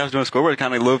that was doing scoreboard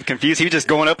kind of a little confused. He was just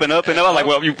going up and up and up. I was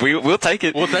like, well, we'll take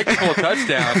it. We'll take the full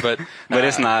touchdown, but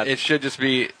it's not. It should just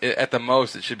be, at the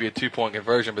most, it should be a 2-point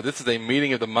conversion. But this is a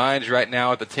meeting of the minds right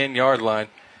now at the 10-yard line.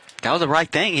 That was the right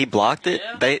thing. He blocked it.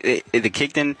 Yeah. They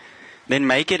kicked in, didn't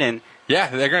make it, and yeah,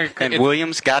 they're going to. And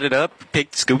Williams got it up,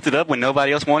 scooped it up when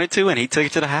nobody else wanted to, and he took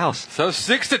it to the house. So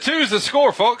 6-2 is the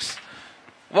score, folks.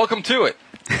 Welcome to it.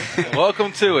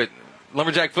 Welcome to it.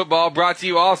 Lumberjack football brought to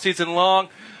you all season long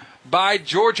by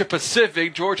Georgia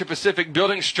Pacific. Georgia Pacific,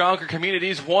 building stronger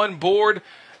communities, one board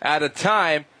at a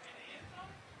time.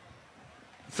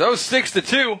 So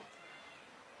 6-2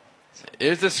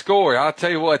 is the score. I'll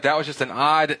tell you what, that was just an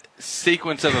odd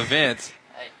sequence of events.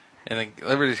 And the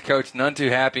Liberty's coach, none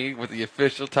too happy with the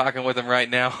official, talking with him right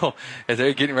now as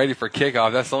they're getting ready for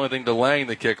kickoff. That's the only thing delaying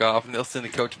the kickoff, and they'll send the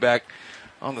coach back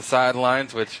on the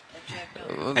sidelines, which...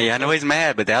 Yeah, I know he's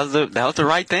mad, but that was the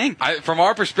right thing. From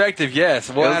our perspective, yes.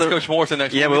 We'll ask Coach Morrison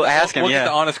next week. Yeah, we'll ask him, We'll get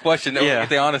the honest question. We'll get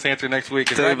the honest answer next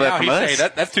week. Right now, he's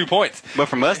saying that's 2 points. But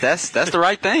from us, that's the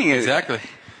right thing. Exactly.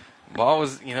 Ball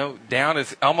was, down.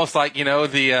 It's almost like,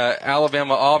 the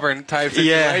Alabama-Auburn type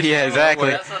situation. Yeah,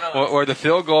 exactly. Where the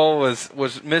field goal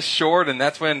was missed short, and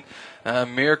that's when a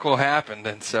miracle happened.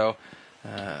 And so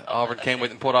Auburn came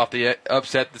with and pulled off the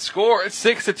upset. The score is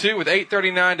 6-2 with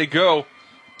 8:39 to go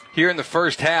here in the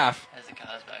first half.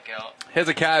 Hezekiah's back out.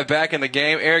 Hezekiah back in the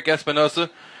game. Eric Espinosa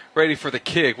ready for the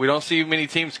kick. We don't see many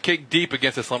teams kick deep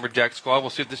against this Lumberjack squad. We'll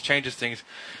see if this changes things.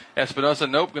 Espinosa,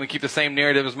 nope, going to keep the same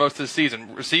narrative as most of the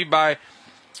season. Received by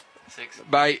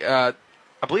I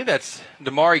believe that's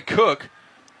Damari Cook.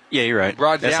 Yeah, you're right.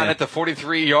 Brought down at the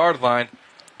 43-yard line.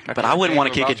 But I wouldn't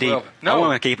want to kick it deep. No. I wouldn't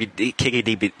want to kick it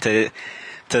deep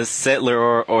to Settler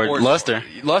or Luster.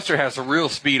 Luster has some real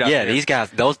speed out there. Yeah, these guys,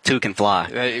 those two can fly.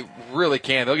 They really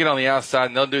can. They'll get on the outside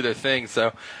and they'll do their thing.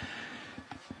 So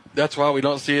that's why we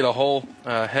don't see it a whole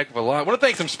heck of a lot. I want to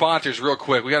thank some sponsors real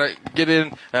quick. We got to get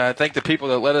in, thank the people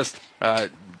that let us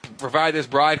provide this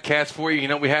broadcast for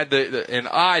you. We had an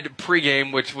odd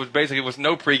pregame, which was basically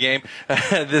no pregame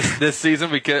this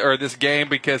season this game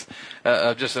because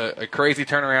of just a crazy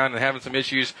turnaround and having some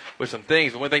issues with some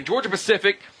things. I want to thank Georgia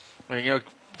Pacific,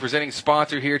 presenting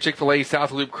sponsor here, Chick-fil-A,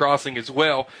 South Loop Crossing as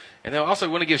well. And then also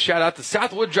want to give a shout-out to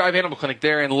Southwood Drive Animal Clinic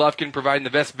there in Lufkin, providing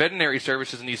the best veterinary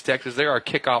services in East Texas. They're our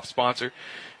kickoff sponsor.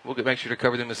 We'll make sure to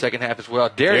cover them in the second half as well.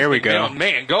 There we go.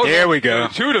 Man, go there. We go.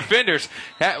 Two defenders.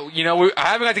 I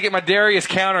haven't got to get my Darius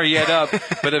counter yet up,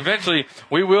 but eventually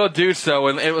we will do so.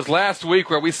 And it was last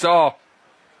week where we saw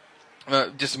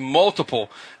just multiple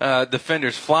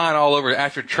defenders flying all over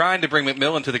after trying to bring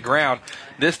McMillan to the ground.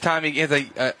 This time he gets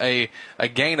a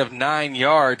gain of 9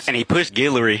 yards. And he pushed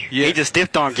Guillory. Yeah. He just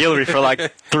stiffed on Guillory for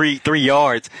like three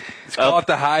yards. Just call it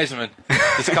the Heisman.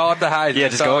 Just call it the Heisman. Yeah,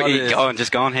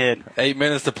 just go ahead. 8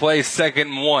 minutes to play, 2nd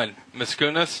and 1.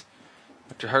 Mascunas,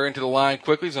 after hurrying to the line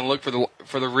quickly, is going to look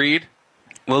for the read.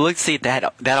 Well, let's see if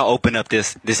that'll open up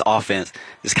this offense.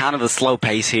 It's kind of a slow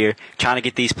pace here, trying to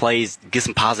get these plays, get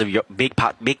some positive,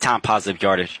 big time positive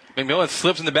yardage. McMillan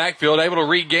slips in the backfield, able to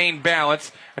regain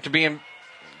balance after being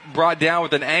brought down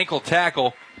with an ankle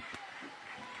tackle.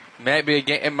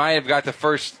 It might have got the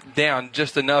first down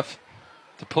just enough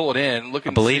to pull it in. I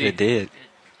believe it did.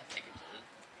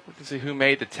 Look and see who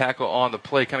made the tackle on the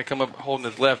play. Kind of come up holding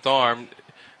his left arm.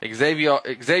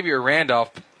 Xavier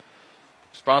Randolph,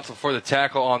 responsible for the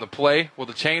tackle on the play. Will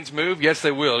the chains move? Yes,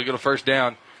 they will. You get a first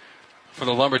down for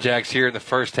the Lumberjacks here in the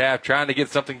first half, trying to get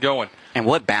something going. And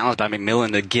what balance by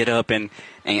McMillan to get up and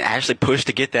actually push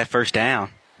to get that first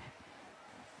down.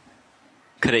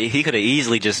 He could have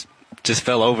easily just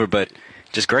fell over, but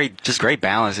just great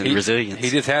balance and resilience. He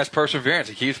just has perseverance.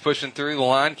 He keeps pushing through the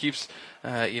line. Keeps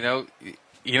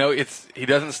he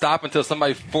doesn't stop until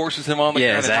somebody forces him on the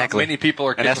ground. Exactly. And not many people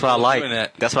are and that's what I like. Doing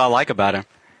that. That's what I like about him.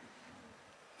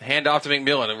 Hand off to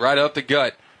McMillan and right up the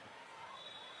gut.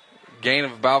 Gain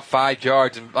of about 5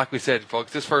 yards, and like we said,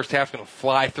 folks, this first half's going to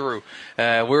fly through.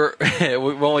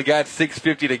 We've only got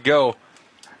 6:50 to go.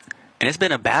 And it's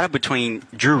been a battle between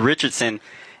Drew Richardson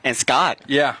and Scott.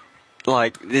 Yeah,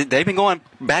 like they've been going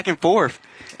back and forth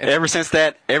ever since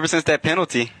that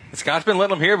penalty. Scott's been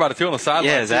letting them hear about it too on the sideline.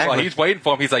 Yeah, exactly. While he's waiting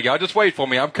for him. He's like, "Y'all just wait for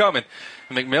me. I'm coming."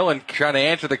 And McMillan trying to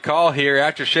answer the call here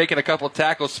after shaking a couple of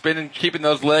tackles, spinning, keeping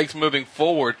those legs moving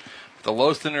forward. The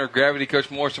low center of gravity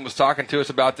Coach Morrison was talking to us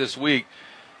about this week.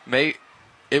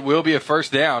 It will be a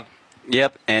first down.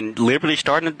 Yep, and Liberty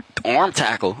starting to arm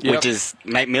tackle, which is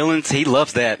McMillan's. He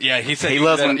loves that. Yeah, he said he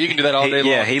loves when you can do that all day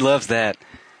long. Yeah, he loves that.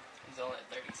 He's only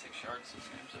at 36 yards this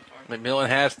game so far. McMillan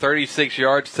has 36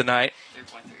 yards tonight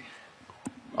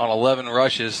on 11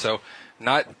 rushes, so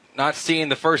not seeing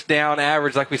the first down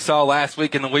average like we saw last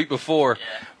week and the week before.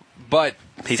 Yeah. But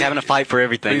he's having a fight for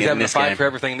everything. He's in having this a fight game. for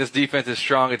everything. This defense is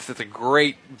strong. It's a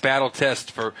great battle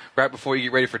test for right before you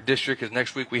get ready for district. Because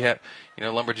next week we have,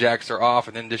 Lumberjacks are off,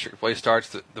 and then district play starts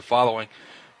the following.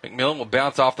 McMillan will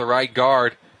bounce off the right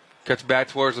guard, cuts back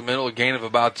towards the middle, a gain of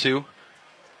about 2.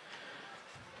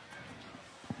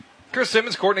 Chris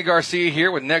Simmons, Courtney Garcia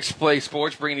here with Next Play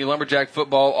Sports, bringing you Lumberjack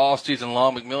football all season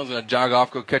long. McMillan's going to jog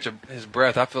off, go catch his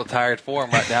breath. I feel tired for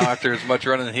him right now after as much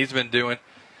running that he's been doing.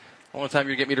 The only time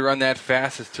you get me to run that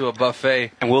fast is to a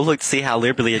buffet. And we'll look to see how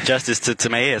Liberty adjusts to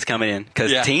Tamaez coming in.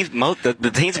 Because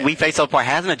the teams we face so far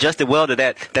hasn't adjusted well to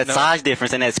that size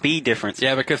difference and that speed difference.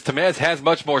 Yeah, because Tamaez has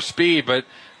much more speed, but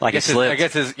I guess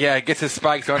his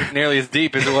spikes aren't nearly as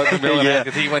deep as what McMillan had,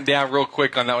 because he went down real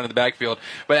quick on that one in the backfield.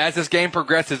 But as this game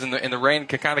progresses and the rain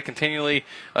can kind of continually,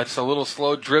 just a little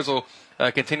slow drizzle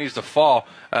continues to fall,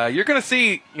 you're going to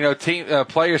see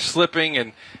players slipping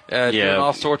and doing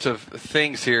all sorts of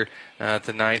things here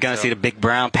tonight. You're going to see the big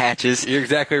brown patches. You're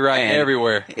exactly right,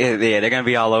 everywhere. Yeah, they're going to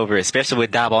be all over, especially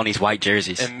with Diboll in these white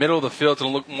jerseys. In the middle of the field, it's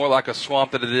going to look more like a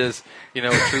swamp than it is, a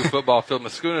true football field.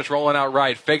 Mascunas rolling out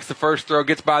right, fakes the first throw,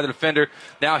 gets by the defender.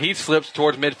 Now he slips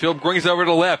towards midfield, brings over to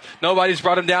the left. Nobody's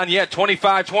brought him down yet.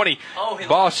 25-20.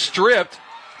 Ball stripped.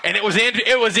 And it was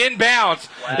in bounds.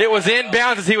 Wow. It was in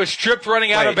bounds as he was stripped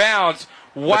running out of bounds.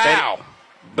 Wow.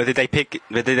 But did they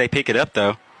pick it up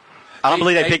though? I don't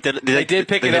believe they picked it. They did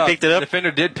pick it up. The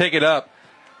defender did pick it up.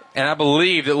 And I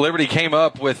believe that Liberty came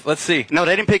up with, let's see. No,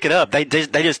 they didn't pick it up. They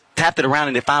just tapped it around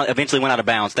and it eventually went out of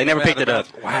bounds. They never picked it up.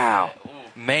 Wow.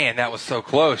 Man, that was so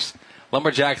close.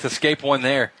 Lumberjacks escaped one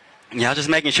there. Yeah, I was just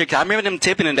making sure. 'Cause I remember them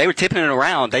tipping it. They were tipping it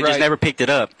around. They just never picked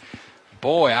it up.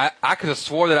 Boy, I could have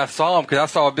swore that I saw him because I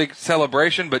saw a big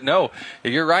celebration, but no,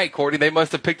 you're right, Courtney. They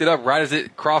must have picked it up right as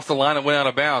it crossed the line and went out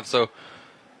of bounds. So,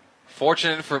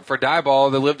 fortunate for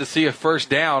Diboll, they lived to see a first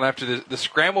down after the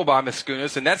scramble by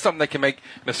Mascunas, and that's something that can make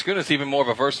Mascunas even more of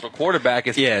a versatile quarterback.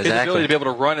 Is his ability to be able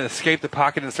to run and escape the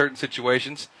pocket in certain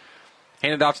situations.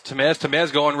 Handed off to Tamaez.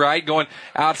 Tamaez going right, going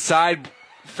outside,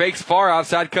 fakes far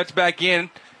outside, cuts back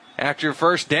in after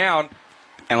first down.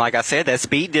 And like I said, that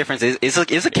speed difference is a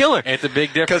killer. It's a big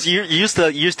difference. Because you used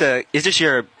to. It's just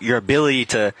your ability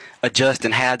to adjust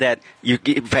and have that. You're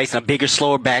facing a bigger,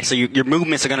 slower back, so your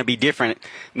movements are going to be different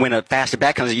when a faster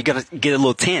back comes. You're going to get a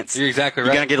little tense. You're exactly right.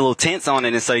 You're going to get a little tense on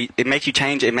it, and so it makes you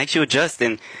change. It makes you adjust.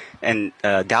 And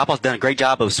Diboll's done a great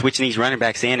job of switching these running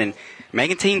backs in and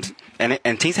making teams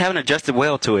and teams haven't adjusted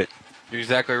well to it. You're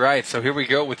exactly right. So here we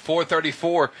go with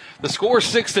 4:34. The score is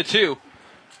 6-2.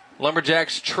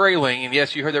 Lumberjacks trailing, and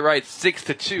yes, you heard that right,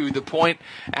 6-2. The point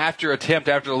after attempt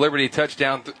after the Liberty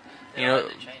touchdown,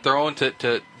 thrown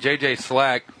to J.J.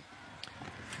 Slack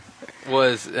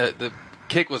was the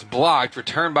kick was blocked,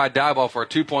 returned by Diboll for a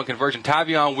 2-point conversion.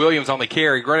 Tavion Williams on the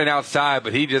carry, running outside,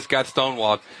 but he just got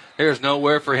stonewalled. There's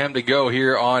nowhere for him to go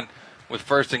here on with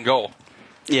 1st and goal.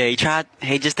 Yeah, he tried.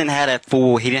 He just didn't have that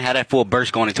full. He didn't have that full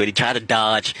burst going into it. He tried to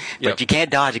dodge, but you can't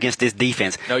dodge against this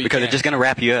defense because they're just going to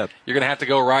wrap you up. You're going to have to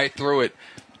go right through it.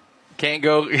 Can't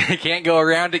go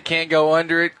around it. Can't go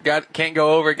under it. Can't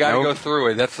go over it. Got to go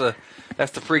through it. That's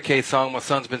the pre-K song my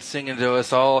son's been singing to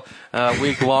us all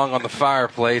week long on the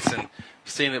fireplace, and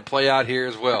seeing it play out here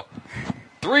as well.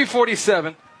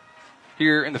 3:47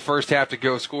 here in the first half to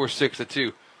go. Score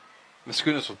 6-2.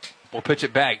 Mascunas will pitch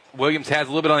it back. Williams has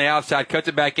a little bit on the outside, cuts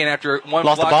it back in after one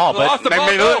lost block. the ball,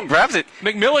 McMillan grabs it.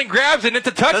 McMillan grabs it, and it's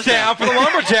a touchdown for the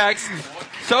Lumberjacks.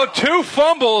 So 2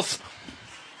 fumbles,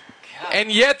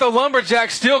 and yet the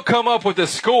Lumberjacks still come up with the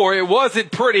score. It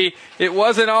wasn't pretty. It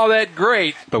wasn't all that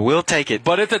great. But we'll take it.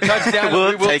 But it's a touchdown, and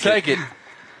we will take it. it.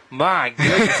 My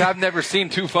goodness, I've never seen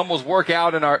 2 fumbles work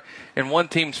out in one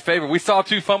team's favor. We saw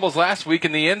 2 fumbles last week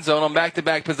in the end zone on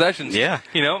back-to-back possessions. Yeah.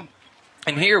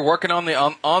 And here, working on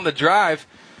the drive,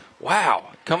 wow,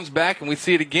 comes back and we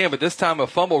see it again. But this time a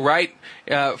fumble right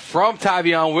from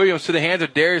Tavion Williams to the hands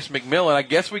of Darius McMillan. I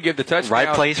guess we give the touchdown.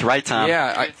 Right place, right time.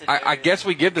 Yeah, I guess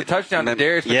we give the touchdown to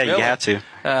Darius McMillan. Yeah, you have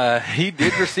to. He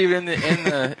did receive it in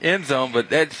the end zone,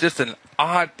 but that's just an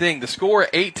odd thing. The score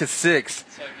 8-6. So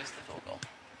he missed the field goal.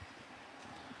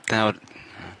 Now,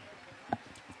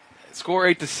 Score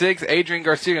 8-6. Adrian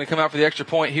Garcia going to come out for the extra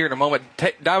point here in a moment.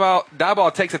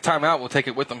 Diboll takes a timeout. We'll take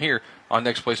it with them here on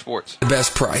Next Play Sports. The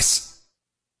best price.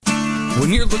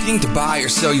 When you're looking to buy or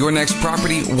sell your next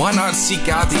property, why not seek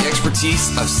out the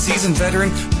expertise of seasoned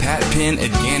veteran Pat Penn at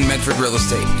Gann Medford Real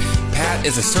Estate? Pat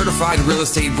is a certified real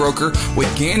estate broker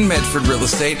with Gann Medford Real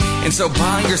Estate, and so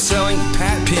buying or selling,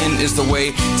 Pat Penn is the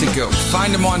way to go.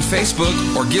 Find him on Facebook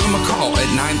or give him a call at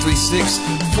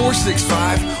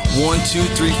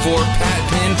 936-465-1234.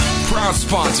 Pat Penn, proud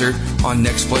sponsor on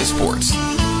Next Play Sports.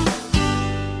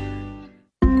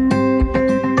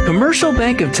 Commercial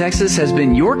Bank of Texas has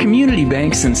been your community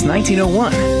bank since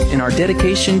 1901, and our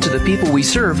dedication to the people we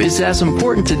serve is as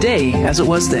important today as it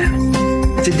was then.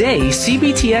 Today,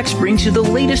 CBTX brings you the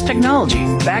latest technology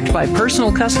backed by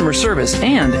personal customer service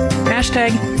and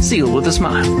 #Seal with a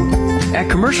smile. At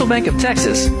Commercial Bank of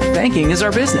Texas, banking is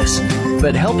our business,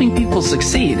 but helping people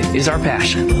succeed is our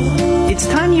passion. It's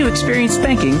time you experience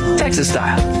banking Texas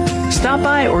style. Stop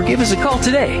by or give us a call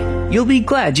today. You'll be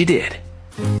glad you did.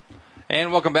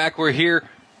 And welcome back. We're here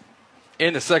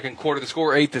in the second quarter. The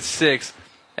score 8-6.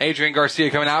 Adrian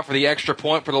Garcia coming out for the extra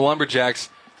point for the Lumberjacks.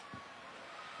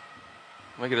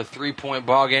 Make it a 3-point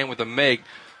ball game with a make.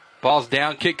 Ball's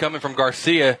down, kick coming from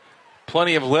Garcia.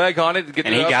 Plenty of leg on it to get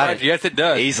and it he got upright. it. Yes, it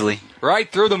does. Easily.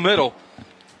 Right through the middle.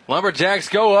 Lumberjacks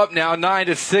go up now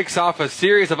 9-6 off a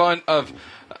series of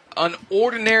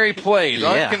unordinary plays,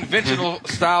 unconventional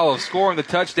style of scoring the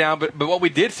touchdown. But what we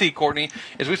did see, Courtney,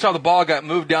 is we saw the ball got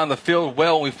moved down the field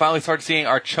well, and we finally started seeing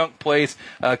our chunk plays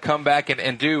come back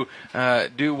and do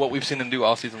what we've seen them do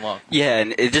all season long. Yeah,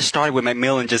 and it just started with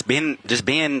McMillan just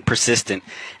being persistent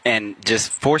and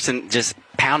just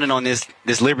pounding on this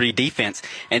Liberty defense.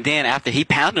 And then after he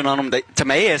pounded on them,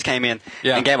 Tamaez came in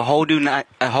and gave a whole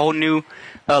new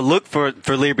look for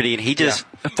Liberty, and he just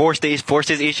forced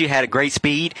his issue. Had a great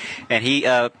speed, and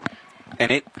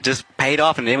it just paid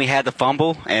off. And then we had the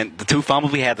fumble, and the 2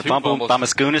 fumbles. We had the fumble by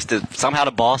Mascunas. Somehow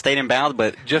the ball stayed in bounds,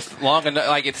 but just long enough,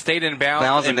 like it stayed in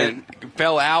bounds and then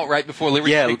fell out right before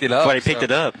Liberty picked it up. Before they picked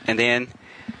it up, and then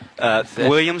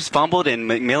Williams fumbled, and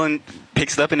McMillan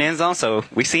picks it up in the end zone. So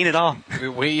we've seen it all.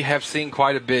 We have seen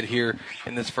quite a bit here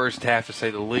in this first half, to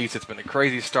say the least. It's been a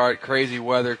crazy start, crazy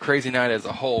weather, crazy night as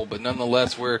a whole. But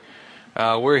nonetheless, we're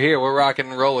here. We're rocking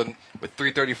and rolling with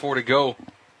 3:34 to go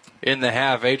in the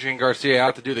half. Adrian Garcia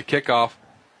out to do the kickoff.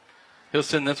 He'll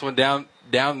send this one down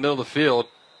the middle of the field.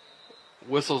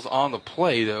 Whistles on the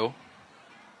play, though.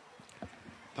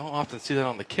 Don't often see that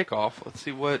on the kickoff. Let's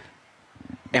see what.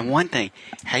 And one thing,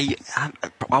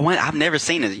 I've never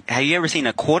seen it. Have you ever seen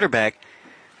a quarterback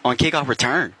on kickoff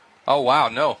return? Oh wow,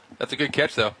 no, that's a good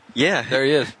catch though. Yeah, there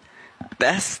he is.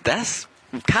 That's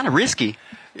kind of risky.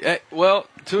 Well,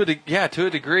 to a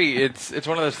degree, it's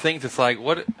one of those things. It's like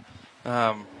what,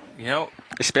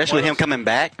 especially him coming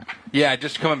back. Yeah,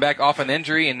 just coming back off an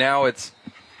injury, and now it's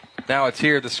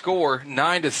here. The score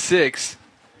 9-6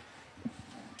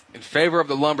 in favor of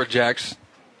the Lumberjacks.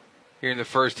 here in the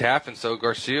first half, and so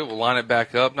Garcia will line it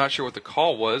back up. Not sure what the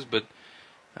call was, but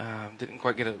didn't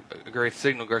quite get a great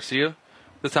signal. Garcia,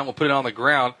 this time we'll put it on the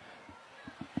ground.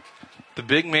 The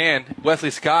big man,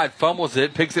 Wesley Scott, fumbles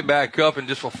it, picks it back up, and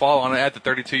just will fall on it at the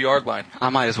 32-yard line. I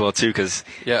might as well, too, because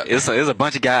there's a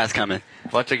bunch of guys coming.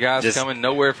 Bunch of guys coming,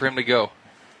 nowhere for him to go.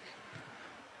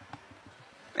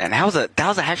 And that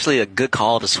was actually a good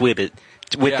call to swib it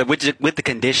with the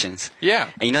conditions. Yeah.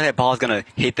 And you know that ball's going to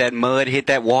hit that mud, hit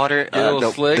that water,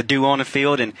 the dew on the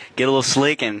field, and get a little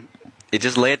slick, and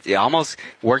it almost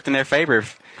worked in their favor.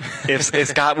 If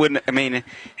Scott wouldn't, I mean,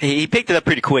 he picked it up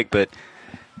pretty quick, but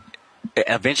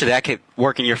eventually that could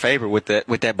work in your favor with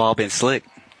that ball being slick.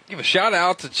 Give a shout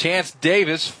out to Chance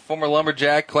Davis, former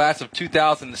Lumberjack class of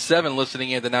 2007,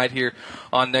 listening in tonight here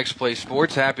on Next Play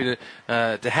Sports. Happy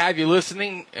to have you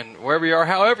listening, and wherever you are,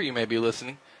 however you may be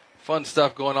listening. Fun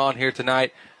stuff going on here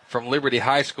tonight from Liberty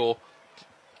High School.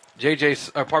 Not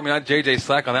JJ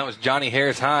Slack on that was Johnny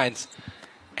Harris Hines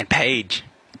and Page.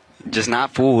 Just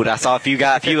not fooled. I saw a few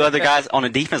other guys on the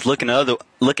defense looking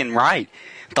right.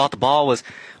 Thought the ball was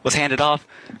handed off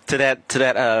to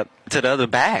the other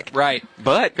back. Right.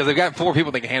 But because they've got 4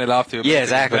 people they can hand it off to. Yeah,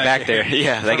 exactly. Back there.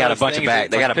 Yeah, they got a bunch of back.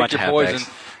 They got a bunch of halfbacks.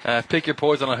 Pick your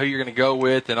poison on who you're going to go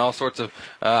with, and all sorts of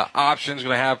options.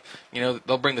 Going to have,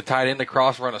 they'll bring the tight end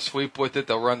across, run a sweep with it.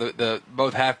 They'll run the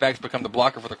both halfbacks become the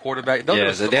blocker for the quarterback. They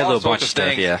have a little bunch of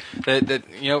stuff. Yeah, that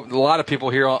a lot of people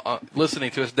here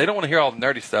listening to us, they don't want to hear all the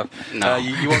nerdy stuff. No,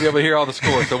 you won't be able to hear all the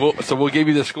scores. So we'll give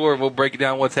you the score. We'll break it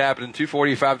down what's happening.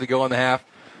 2:45 to go in the half.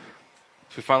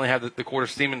 So we finally have the quarter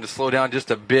steaming to slow down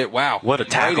just a bit. Wow. What a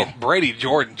tackle. Brady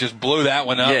Jordan just blew that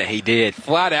one up. Yeah, he did.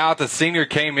 Flat out, the senior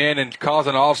came in and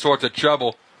causing all sorts of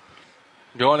trouble.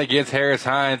 Going against Harris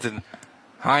Hines, and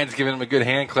Hines giving him a good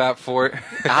hand clap for it.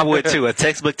 I would, too. A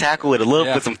textbook tackle with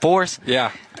some force.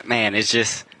 Yeah. Man, it's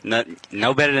just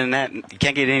no better than that. You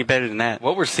can't get any better than that.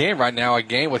 What we're seeing right now, a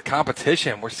game with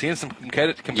competition. We're seeing some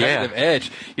competitive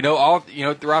edge.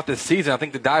 Throughout this season, I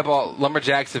think the Diboll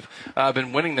Lumberjacks have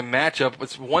been winning the matchup.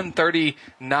 It's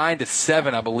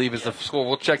 139-7, I believe, is the score.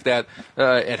 We'll check that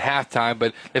at halftime.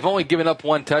 But they've only given up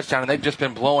 1 touchdown, and they've just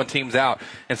been blowing teams out.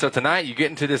 And so tonight, you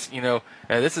get into this.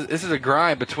 This is a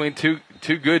grind between two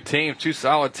good teams, 2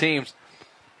 solid teams.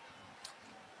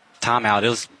 Timeout. It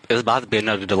was about to be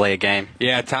another delay game.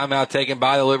 Yeah, timeout taken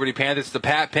by the Liberty Panthers. The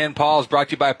Pat Penn Paul is brought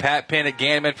to you by Pat Penn at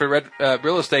Gannon for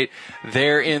Real Estate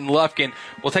there in Lufkin.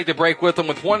 We'll take the break with them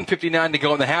with 1:59 to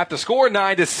go in the half. The score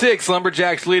 9-6.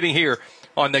 Lumberjacks leading here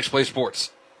on Next Play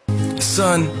Sports.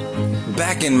 Son,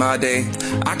 back in my day,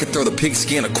 I could throw the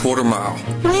pigskin a quarter mile.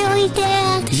 Really,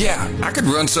 Dad? Yeah, I could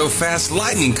run so fast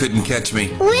lightning couldn't catch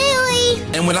me. Really?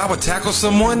 And when I would tackle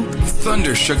someone,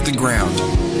 thunder shook the ground.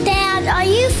 Dad, are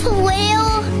you for real?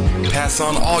 Pass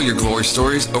on all your glory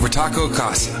stories over Taco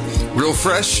Casa. Real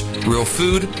fresh, real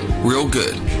food, real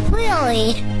good.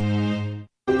 Really?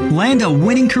 Land a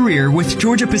winning career with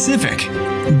Georgia Pacific.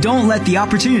 Don't let the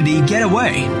opportunity get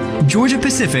away. Georgia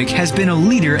Pacific has been a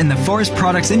leader in the forest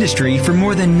products industry for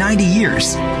more than 90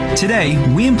 years. Today,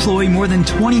 we employ more than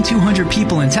 2,200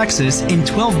 people in Texas in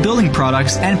 12 building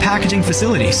products and packaging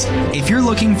facilities. If you're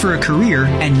looking for a career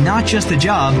and not just a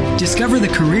job, discover the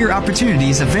career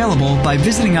opportunities available by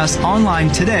visiting us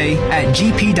online today at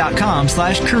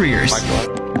gp.com/careers.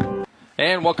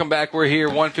 And welcome back. We're here,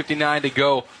 1:59 to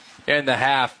go in the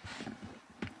half.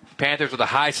 Panthers with a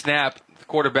high snap.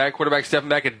 Quarterback stepping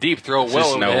back, a deep throw well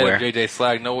over the head of J.J.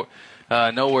 Slack.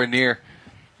 Nowhere near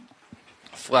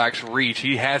Slack's reach.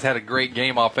 He has had a great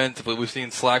game offensively. We've seen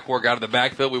Slack work out of the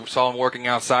backfield. We saw him working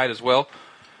outside as well.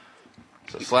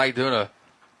 So Slack doing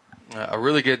a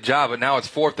really good job. But now it's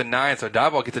 4th and 9, so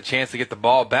Diboll gets a chance to get the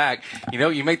ball back.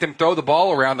 You make them throw the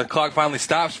ball around, the clock finally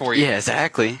stops for you. Yeah,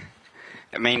 exactly.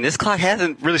 I mean, this clock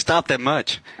hasn't really stopped that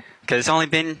much because it's only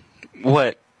been,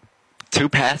 2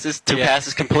 passes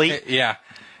complete? Yeah.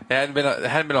 It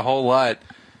hadn't been a whole lot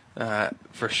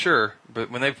for sure. But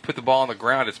when they've put the ball on the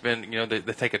ground, it's been,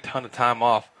 they take a ton of time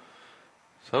off.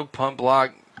 So punt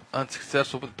block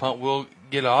unsuccessful, but the punt will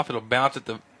get off. It'll bounce at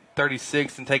the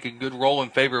 36 and take a good roll in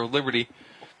favor of Liberty.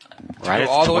 Right,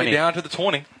 all the way down to the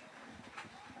 20.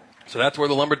 So that's where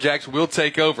the Lumberjacks will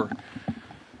take over.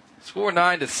 Score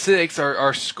 9-6.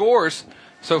 Our scores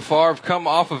so far have come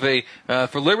off of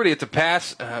for Liberty, it's a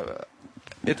pass.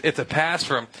 It's a pass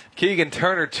from Keegan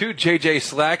Turner to J.J.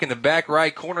 Slack in the back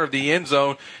right corner of the end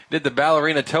zone. Did the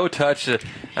ballerina toe touch to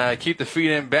keep the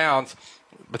feet in bounds.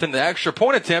 But then the extra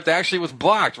point attempt actually was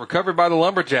blocked, recovered by the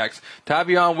Lumberjacks.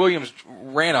 Tavion Williams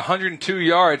ran 102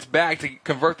 yards back to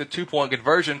convert the 2-point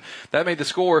conversion. That made the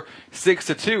score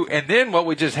 6-2. And then what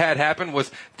we just had happen was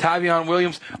Tavion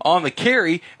Williams on the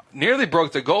carry nearly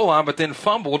broke the goal line, but then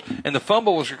fumbled, and the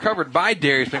fumble was recovered by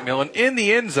Darius McMillan in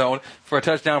the end zone for a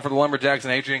touchdown for the Lumberjacks,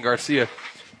 and Adrian Garcia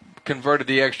converted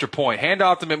the extra point. Hand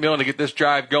off to McMillan to get this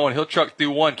drive going. He'll truck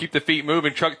through one, keep the feet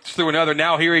moving, truck through another.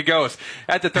 Now here he goes.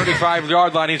 At the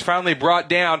 35-yard line, he's finally brought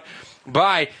down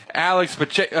by Alex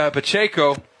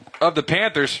Pacheco of the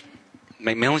Panthers.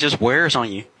 McMillan just wears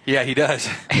on you. Yeah, he does.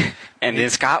 And then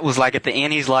Scott was like at the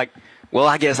end, he's like, well,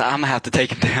 I guess I'm going to have to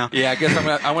take him down. Yeah, I guess I'm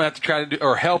gonna have to try to do,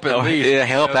 or help at least. Yeah,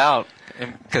 help out.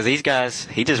 Because these guys,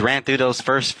 he just ran through those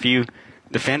first few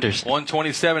defenders.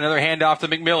 127, another handoff to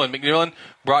McMillan. McMillan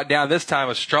brought down this time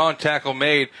a strong tackle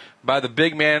made by the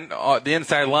big man, the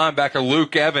inside linebacker,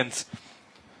 Luke Evans.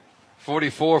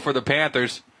 44 for the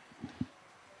Panthers.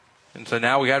 And so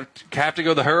now we have to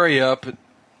go the hurry up.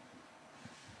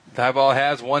 Diboll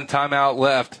has one timeout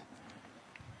left.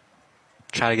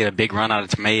 Try to get a big run out of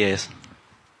Tamez.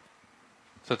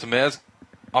 So Tamez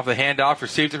off the handoff,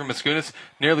 received it from Mascunas,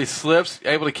 nearly slips,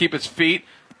 able to keep his feet.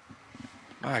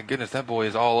 My goodness, that boy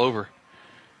is all over.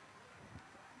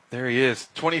 There he is.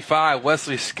 25,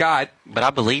 Wesley Scott. But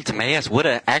I believe Tamez would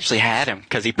have actually had him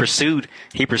because he pursued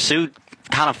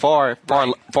kind of far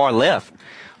left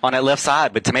on that left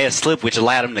side, but Tamez slipped, which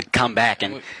allowed him to come back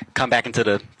into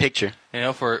the picture. You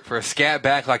know, for a scat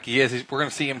back like he is, we're going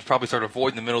to see him probably start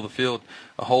avoiding the middle of the field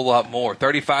a whole lot more.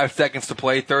 35 seconds to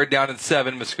play, 3rd down and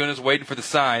 7. Mascuna's waiting for the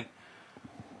sign.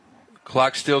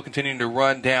 Clock still continuing to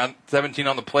run down. 17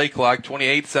 on the play clock,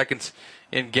 28 seconds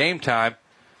in game time.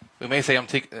 We may see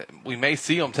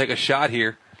him take a shot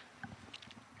here.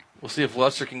 We'll see if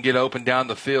Luster can get open down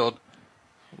the field.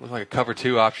 Looks like a cover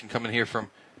 2 option coming here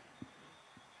from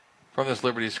this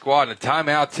Liberty squad. And a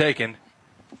timeout taken.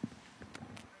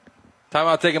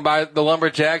 Timeout taken by the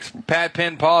Lumberjacks. Pat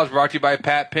Penn pause brought to you by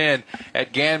Pat Penn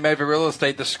at Gann Medford Real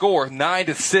Estate. The score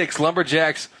 9-6.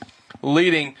 Lumberjacks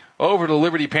leading over the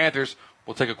Liberty Panthers.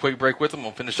 We'll take a quick break with them.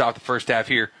 We'll finish off the first half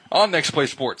here on Next Play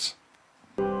Sports.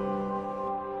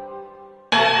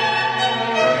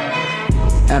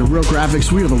 At Real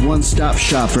Graphics, we are the one-stop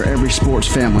shop for every sports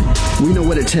family. We know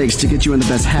what it takes to get you in the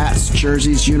best hats,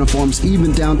 jerseys, uniforms,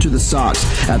 even down to the socks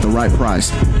at the right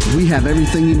price. We have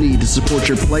everything you need to support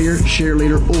your player,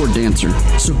 cheerleader, or dancer.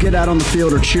 So get out on the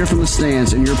field or cheer from the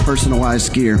stands in your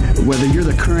personalized gear. Whether you're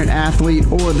the current athlete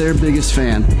or their biggest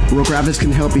fan, Real Graphics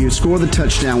can help you score the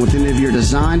touchdown with any of your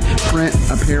design, print,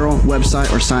 apparel, website,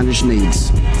 or signage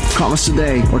needs. Call us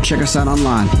today or check us out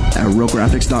online at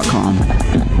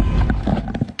realgraphics.com.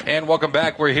 And welcome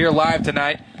back. We're here live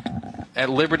tonight at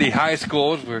Liberty High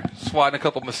School. We're swatting a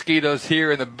couple mosquitoes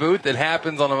here in the booth. It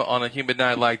happens on a humid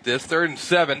night like this. 3rd and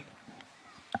 7.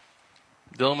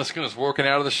 Dylan Mascunas working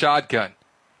out of the shotgun.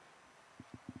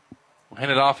 We'll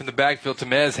hand it off in the backfield.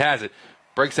 Tamez has it.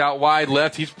 Breaks out wide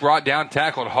left. He's brought down,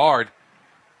 tackled hard.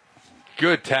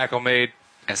 Good tackle made.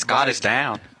 And Scott is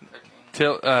down.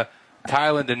 Tylen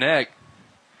Deneck.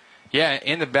 Yeah,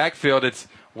 in the backfield, it's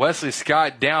Wesley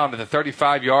Scott down to the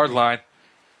 35-yard line.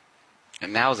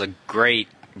 And that was a great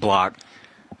block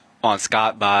on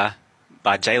Scott by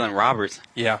Jalen Roberts.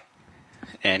 Yeah.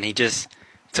 And he just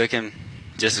took him,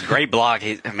 just a great block.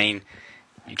 You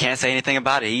can't say anything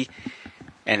about it.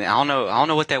 And I don't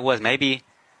know what that was. Maybe.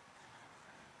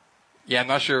 Yeah, I'm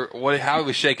not sure how it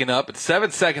was shaken up. But 7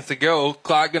 seconds to go.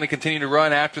 Clock going to continue to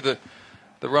run after the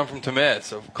run from Tamez.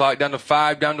 So clock down to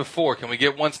 5, down to 4. Can we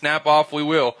get one snap off? We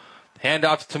will. Hand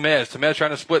off to Tamez. Tamez trying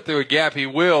to split through a gap. He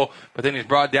will, but then he's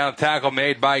brought down. Tackle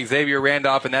made by Xavier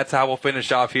Randolph, and that's how we'll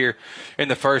finish off here in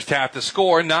the first half. The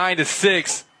score,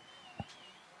 9-6.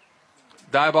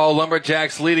 Diboll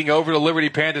Lumberjacks leading over the Liberty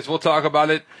Panthers. We'll talk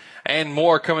about it and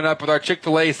more coming up with our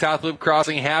Chick-fil-A South Loop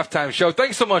Crossing halftime show.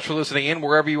 Thanks so much for listening in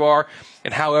wherever you are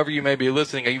and however you may be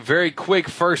listening. A very quick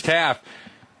first half.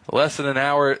 Less than an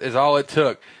hour is all it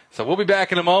took. So we'll be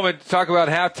back in a moment to talk about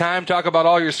halftime, talk about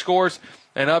all your scores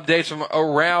and updates from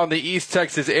around the East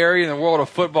Texas area in the world of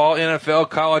football, NFL,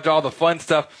 college, all the fun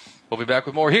stuff. We'll be back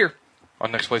with more here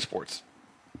on Next Play Sports.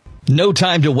 No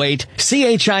time to wait.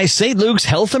 CHI St. Luke's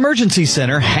Health Emergency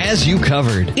Center has you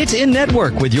covered. It's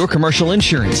in-network with your commercial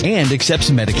insurance and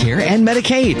accepts Medicare and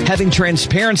Medicaid, having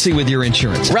transparency with your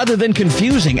insurance rather than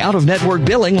confusing out-of-network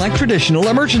billing like traditional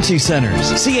emergency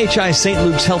centers. CHI St.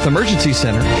 Luke's Health Emergency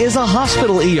Center is a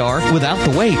hospital ER without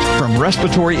the wait, from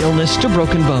respiratory illness to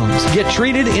broken bones. Get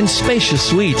treated in spacious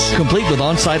suites, complete with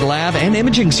on-site lab and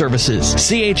imaging services.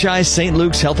 CHI St.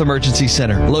 Luke's Health Emergency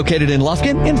Center, located in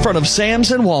Lufkin in front of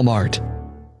Sam's and Walmart.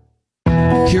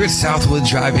 Here at Southwood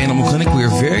Drive Animal Clinic, we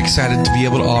are very excited to be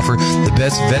able to offer the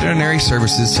best veterinary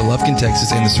services to Lufkin,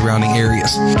 Texas and the surrounding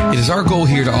areas. It is our goal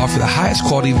here to offer the highest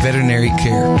quality veterinary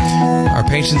care. Our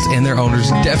patients and their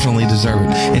owners definitely deserve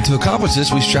it. And to accomplish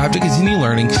this, we strive to continue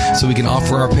learning so we can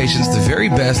offer our patients the very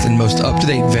best and most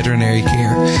up-to-date veterinary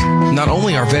care. Not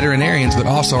only our veterinarians, but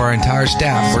also our entire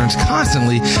staff learns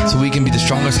constantly so we can be the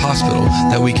strongest hospital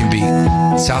that we can be.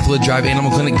 Southwood Drive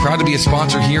Animal Clinic, proud to be a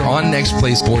sponsor here on Next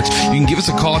Play Sports. You can give us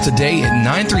a call today at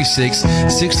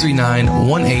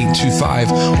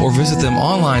 936-639-1825 or visit them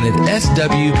online at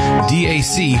swdac.com.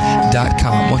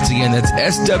 Once again, that's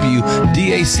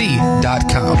swdac.com.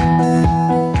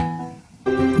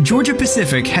 Georgia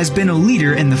Pacific has been a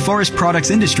leader in the forest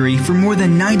products industry for more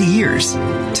than 90 years.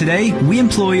 Today, we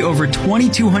employ over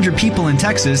 2,200 people in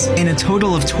Texas in a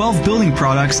total of 12 building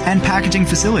products and packaging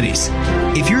facilities.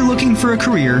 If you're looking for a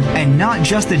career and not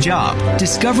just a job,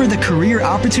 discover the career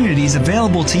opportunities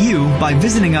available to you by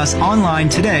visiting us online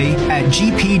today at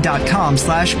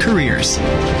gp.com/careers.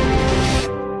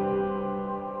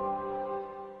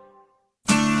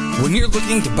 When you're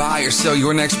looking to buy or sell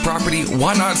your next property,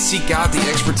 why not seek out the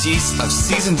expertise of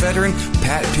seasoned veteran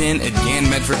Pat Penn at Gann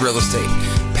Medford Real Estate?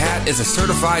 Pat is a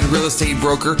certified real estate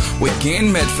broker with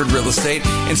Gann Medford Real Estate,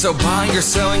 and so buying or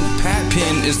selling, Pat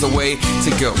Penn is the way to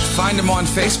go. Find him on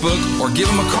Facebook or give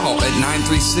him a call at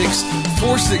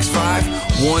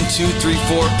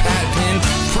 936-465-1234. Pat Penn,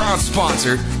 proud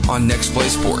sponsor on Next Play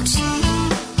Sports.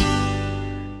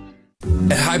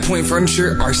 At High Point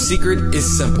Furniture, our secret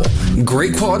is simple.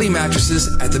 Great quality mattresses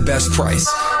at the best price,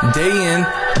 day in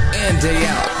and day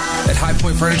out. At High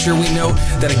Point Furniture, we know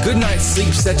that a good night's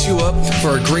sleep sets you up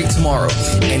for a great tomorrow,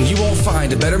 and you won't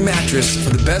find a better mattress for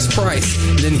the best price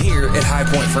than here at High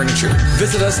Point Furniture.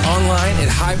 Visit us online at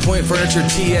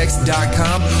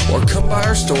highpointfurnituretx.com or come by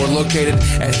our store located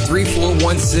at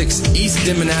 3416 East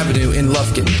Denman Avenue in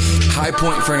Lufkin. High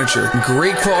Point Furniture,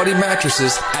 great quality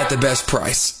mattresses at the best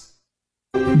price.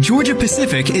 Georgia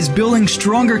Pacific is building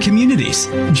stronger communities.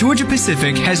 Georgia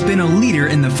Pacific has been a leader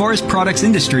in the forest products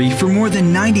industry for more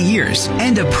than 90 years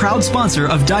and a proud sponsor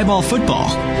of Diboll football.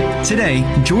 Today,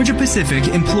 Georgia Pacific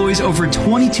employs over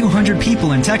 2,200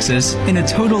 people in Texas in a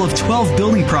total of 12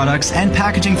 building products and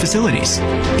packaging facilities.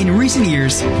 In recent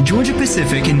years, Georgia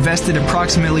Pacific invested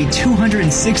approximately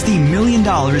 $260 million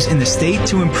in the state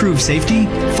to improve safety,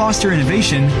 foster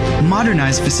innovation,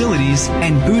 modernize facilities,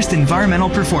 and boost environmental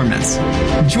performance.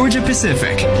 Georgia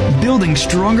Pacific, building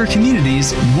stronger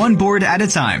communities one board at a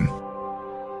time.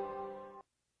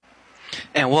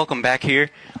 And welcome back here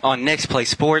on Next Play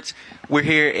Sports. We're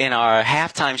here in our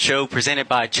halftime show presented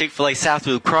by Chick-fil-A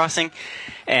Southwood Crossing.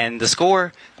 And the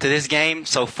score to this game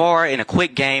so far in a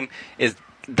quick game is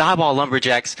Diboll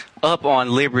Lumberjacks up on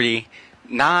Liberty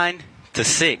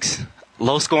 9-6.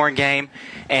 Low scoring game.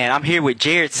 And I'm here with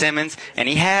Jared Simmons, and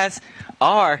he has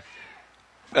our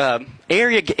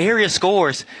area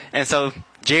scores. And so,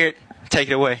 Jared, take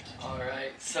it away. All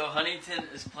right. So Huntington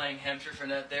is playing Hampshire for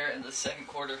net there in the second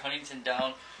quarter. Huntington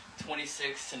down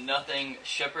 26-0.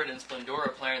 Shepherd and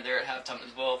Splendora playing there at halftime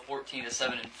as well,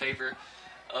 14-7 in favor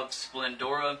of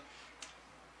Splendora.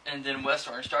 And then West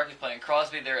Orange Stark is playing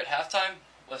Crosby there at halftime.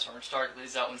 West Orange Stark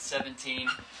leads that one 17-7.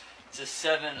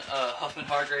 Huffman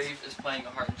Hargrave is playing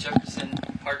Hart Jefferson.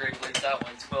 Hargrave leads that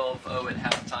one 12-0 at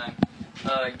halftime.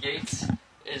 Gates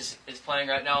is playing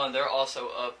right now, and they're also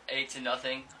up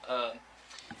 8-0.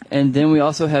 And then we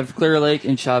also have Clear Lake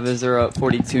and Chavez. They're up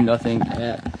 42-0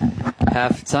 at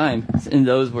halftime. And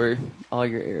those were all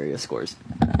your area scores.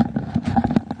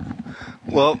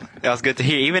 Well, that was good to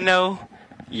hear, even though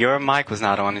your mic was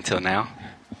not on until now.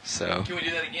 So Can we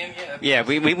do that again? Yeah,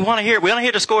 we want to hear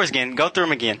the scores again. Go through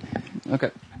them again.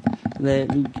 Okay. Let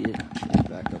me get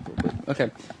back up real quick. Okay.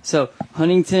 So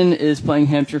Huntington is playing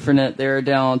Hampshire for net. They're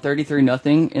down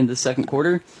 33-0 in the second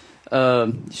quarter.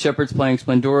 Shepherd's playing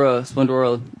Splendora.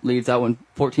 Splendora leads that one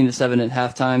 14-7 at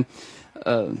halftime.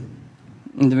 And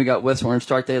then we got West Orange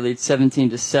Stark. They lead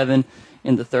 17-7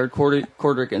 in the third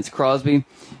quarter against Crosby.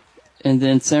 And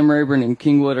then Sam Rayburn and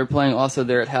Kingwood are playing also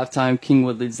there at halftime.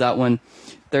 Kingwood leads that one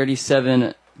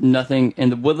 37-0.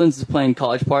 And the Woodlands is playing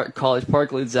College Park. College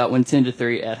Park leads that one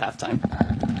 10-3 at halftime.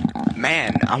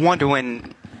 Man, I wonder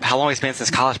how long it's been since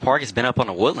College Park has been up on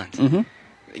the Woodlands. Mm-hmm.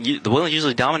 The Woodlands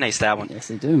usually dominates that one. Yes,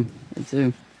 they do. They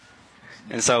do.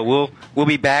 And so we'll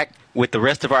be back with the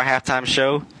rest of our halftime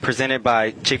show presented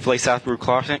by Chick-fil-A South Loop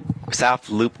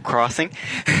Crossing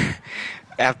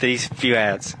after these few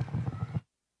ads.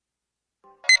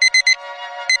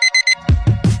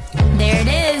 There it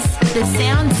is. The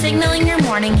sound signaling your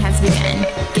morning has begun.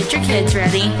 Get your kids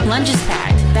ready, lunch is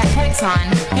packed, backpack's on,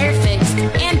 hair fixed,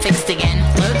 and fixed again,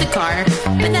 load the car,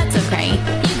 but that's okay,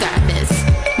 you got this.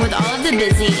 With all of the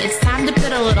busy, it's time to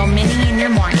put a little mini in your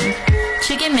morning.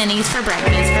 Chicken minis for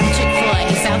breakfast from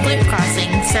Chick-fil-A South Loop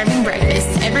Crossing, serving breakfast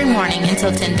every morning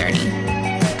until 10:30.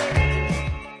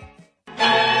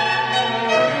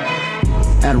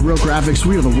 At Real Graphics,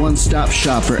 we are the one-stop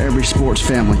shop for every sports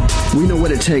family. We know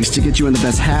what it takes to get you in the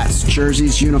best hats,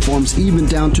 jerseys, uniforms, even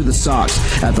down to the socks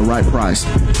at the right price.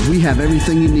 We have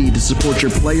everything you need to support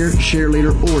your player,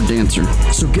 cheerleader, or dancer.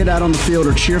 So get out on the field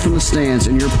or cheer from the stands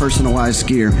in your personalized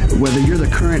gear. Whether you're the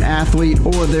current athlete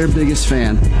or their biggest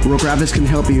fan, Real Graphics can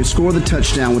help you score the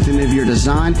touchdown with any of your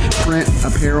design, print,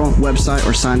 apparel, website,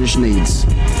 or signage needs.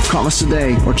 Call us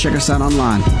today or check us out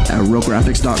online at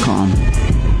realgraphics.com.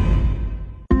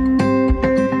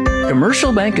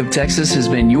 Commercial Bank of Texas has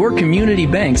been your community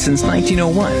bank since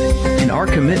 1901, and our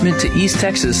commitment to East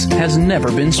Texas has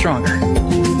never been stronger.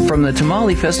 From the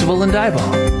Tamale Festival in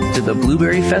Diboll, to the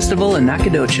Blueberry Festival in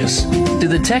Nacogdoches, to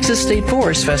the Texas State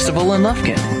Forest Festival in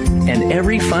Lufkin, and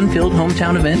every fun-filled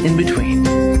hometown event in between,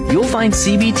 you'll find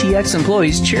CBTX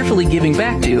employees cheerfully giving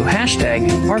back to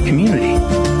 #OurCommunity.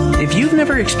 If you've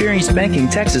never experienced banking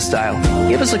Texas style,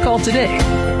 give us a call today.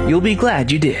 You'll be glad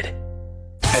you did.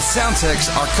 At Soundtex,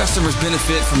 our customers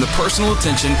benefit from the personal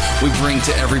attention we bring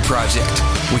to every project.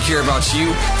 We care about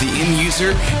you, the end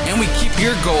user, and we keep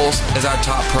your goals as our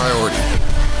top priority.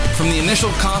 From the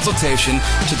initial consultation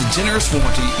to the generous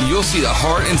warranty, you'll see the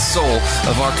heart and soul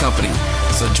of our company.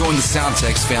 So join the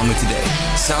Soundtex family today.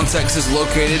 Soundtex is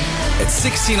located at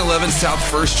 1611 South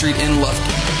 1st Street in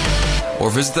Lufkin.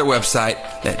 Or visit their website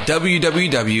at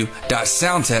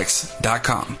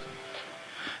www.soundtex.com.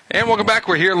 And welcome back.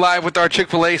 We're here live with our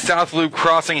Chick-fil-A South Loop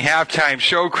Crossing halftime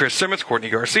show. Chris Simmons, Courtney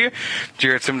Garcia,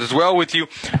 Jared Simmons as well with you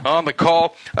on the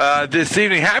call this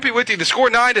evening. Happy with you. The score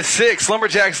 9-6.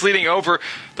 Lumberjacks leading over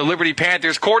the Liberty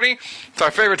Panthers. Courtney, it's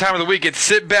our favorite time of the week. It's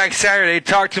Sit Back Saturday.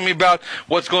 Talk to me about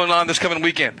what's going on this coming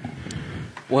weekend.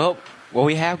 Well, what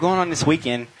we have going on this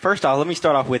weekend, first off, let me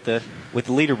start off with the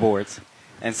leaderboards.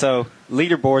 And so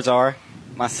leaderboards are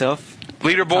myself.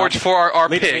 Leaderboards for our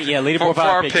picks. Yeah, leaderboard for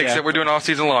our picks yeah. that we're doing all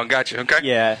season long. Gotcha. Okay.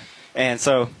 Yeah, and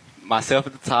so myself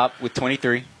at the top with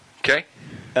 23. Okay.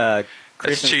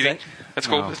 Chris That's cheating. That's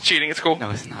cool. No. It's cheating. It's cool.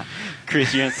 No, it's not.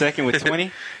 Chris, you're in second with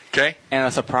 20. Okay. And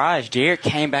a surprise, Jared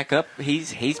came back up.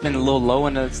 He's been a little low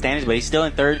in the standings, but he's still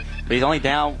in third. But he's only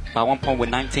down by 1 point with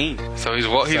 19. So he's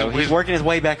working his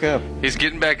way back up. He's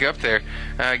getting back up there.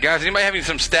 Guys, anybody having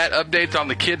some stat updates on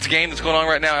the kids' game that's going on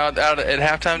right now out at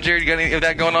halftime? Jared, you got any of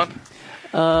that going on?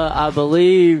 I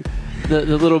believe the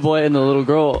little boy and the little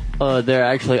girl, they're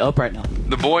actually up right now.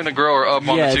 The boy and the girl are up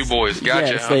on the two boys.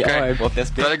 Gotcha. Yes, they are. Well, that's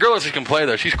the girl she can play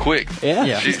though. She's quick.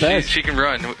 Yeah, she can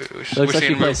run. Looks like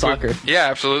she plays soccer. Yeah,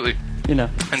 absolutely. You know.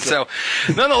 And so,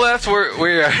 nonetheless,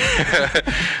 we're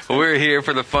here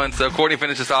for the fun. So, Courtney,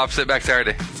 finish us off. Sit Back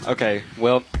Saturday. Okay.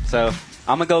 Well, so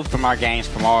I'm gonna go from our games,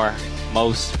 from our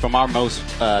most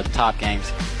top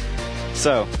games.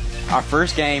 So, our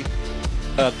first game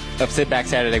of Sit Back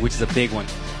Saturday, which is a big one,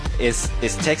 is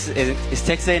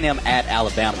Texas A&M at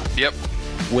Alabama. Yep.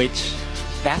 Which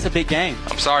that's a big game.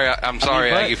 I'm sorry,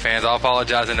 Aggie fans. I'll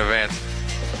apologize in advance.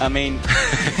 I mean,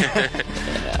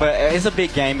 but it's a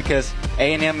big game because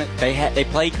A&M they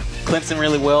played Clemson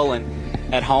really well and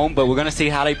at home, but we're going to see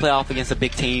how they play off against a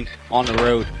big team on the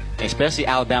road, especially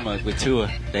Alabama with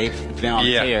Tua. They've been on a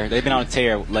tear. They've been on a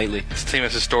tear lately. This team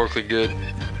is historically good.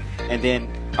 And then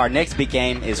our next big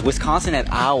game is Wisconsin at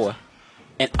Iowa,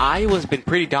 and Iowa's been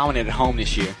pretty dominant at home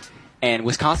this year, and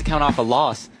Wisconsin coming off a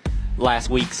loss last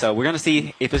week, so we're going to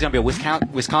see if it's going to be a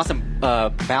Wisconsin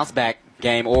bounce back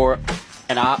game or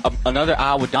another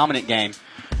Iowa dominant game.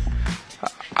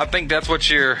 I think that's what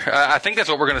we're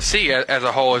going to see as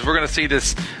a whole. Is we're going to see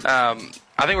this. I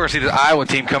think we're going to see the Iowa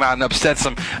team come out and upset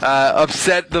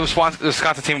the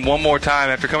Wisconsin team one more time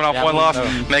after coming off one loss,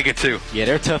 make it two. Yeah,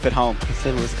 they're tough at home.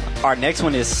 Our next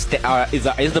one is the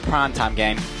primetime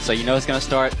game, so you know it's going to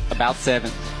start about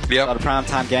 7. Yep. So the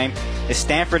primetime game is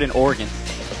Stanford and Oregon.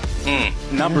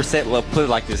 Number 7. Well, put it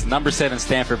like this: number 7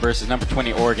 Stanford versus number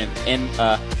 20 Oregon in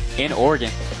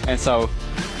Oregon, and so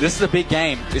this is a big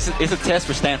game. It's a test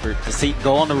for Stanford to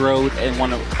go on the road in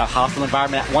one of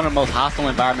the most hostile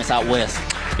environments out west.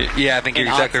 Yeah, I think you're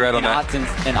exactly right on that. In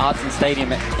Autzen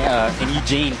Stadium in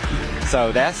Eugene,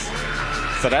 so that's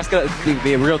going to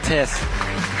be a real test.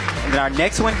 And then our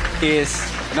next one is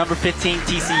number 15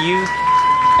 TCU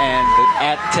and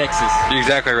at Texas. You're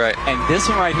exactly right. And this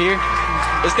one right here,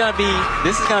 this is going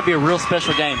to be a real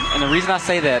special game. And the reason I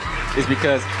say that is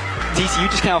because TCU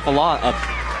just came off a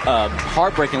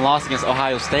heartbreaking loss against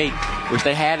Ohio State, which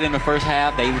they had it in the first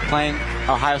half. They were playing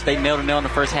Ohio State nail-to-nail in the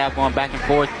first half, going back and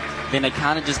forth. Then they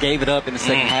kind of just gave it up in the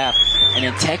second half. And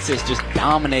then Texas just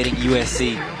dominating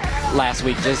USC last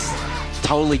week, just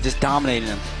totally just dominating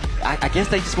them. I guess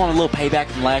they just want a little payback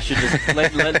from last year, just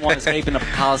letting one escape in the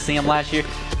Coliseum last year.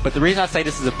 But the reason I say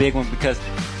this is a big one because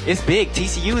it's big.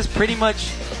 TCU is pretty much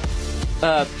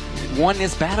won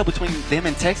this battle between them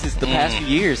and Texas the past few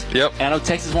years. Yep. And I know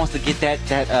Texas wants to get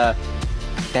that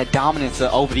dominance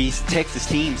over these Texas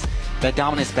teams, that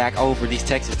dominance back over these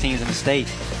Texas teams in the state,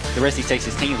 the rest of these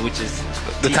Texas teams, which is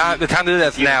the time to do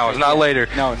that's now. It's not later.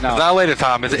 No. It's not later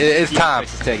time. It's time.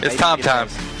 It's time.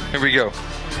 Here we go.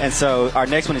 And so our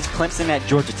next one is Clemson at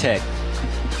Georgia Tech.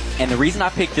 And the reason I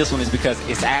picked this one is because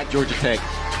it's at Georgia Tech.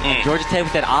 And Georgia Tech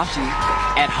with that option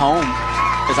at home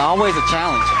is always a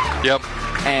challenge. Yep.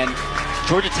 And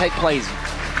Georgia Tech plays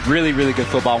really, really good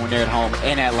football when they're at home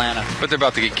in Atlanta. But they're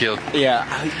about to get killed. Yeah.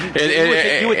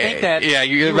 You would think that. Yeah,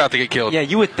 you're about to get killed. Yeah,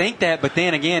 you would think that. But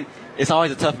then again, it's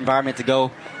always a tough environment to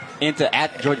go into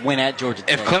win at Georgia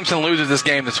Tech. If Clemson loses this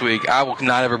game this week, I will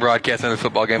not ever broadcast another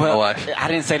football game in my life. I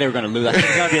didn't say they were going to lose. I think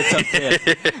it's going to be a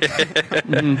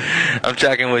tough test. I'm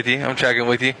tracking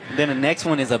with you. Then the next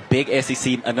one is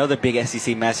another big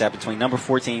SEC matchup between number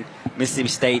 14 Mississippi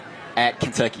State at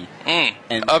Kentucky.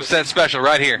 And upset special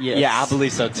right here. Yes. Yeah, I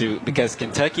believe so too, because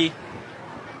Kentucky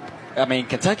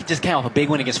just came off a big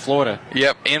win against Florida.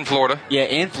 Yep, in Florida. Yeah,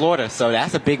 in Florida. So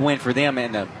that's a big win for them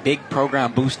and a big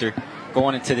program booster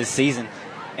going into this season.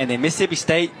 And then Mississippi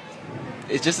State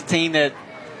is just a team that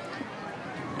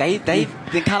they've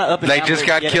been kind of up and down. They just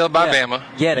got killed by Bama.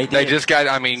 Yeah, they did. They just got it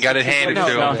handed to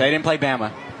them. No, they didn't play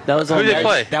Bama. Who did they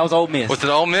play? That was Ole Miss. Was it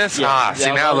Ole Miss? Yeah,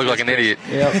 see, now I look like an idiot.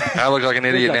 Yep. I look like an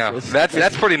idiot now.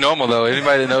 That's pretty normal, though.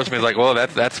 Anybody that knows me is like, well,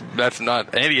 that's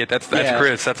not an idiot. That's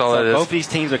Chris. That's all that is. Both these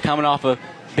teams are coming off of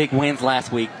big wins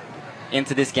last week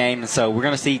into this game, and so we're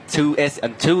going to see two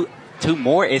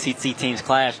more SEC teams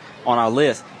clash on our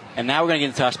list. And now we're going to get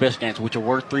into our special games, which are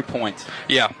worth 3 points.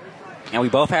 Yeah. And we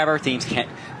both have our teams.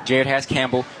 Jared has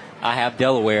Campbell. I have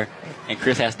Delaware. And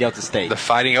Chris has Delta State. The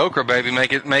Fighting Okra, baby.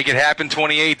 Make it happen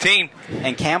 2018.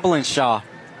 And Campbell and Shaw.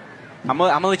 I'm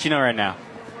gonna let you know right now.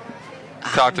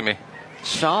 Talk to me.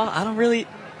 Shaw, I don't really...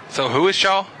 So who is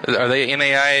Shaw? Are they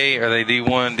NAIA? Are they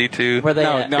D1, D2? Where they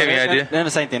No, give me an idea. They're the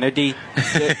same thing. They're D.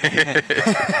 Just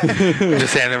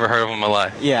say I've never heard of them in my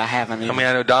life. Yeah, I haven't. I mean,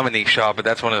 I know Dominique Shaw, but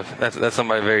that's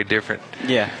somebody very different.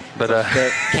 Yeah. But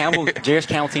Jared's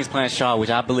Campbell team's playing Shaw, which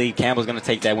I believe Campbell's going to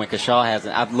take that win because Shaw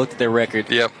hasn't. I've looked at their record.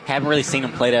 Yep. Haven't really seen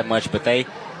them play that much, but they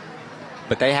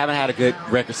haven't had a good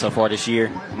record so far this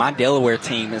year. My Delaware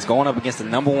team is going up against the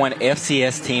number 1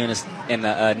 FCS team in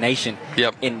the nation.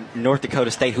 Yep. In North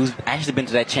Dakota State, who's actually been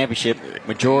to that championship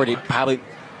majority, probably.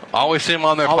 Always see him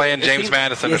on there playing James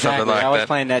Madison or something like that. I was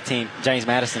playing that team, James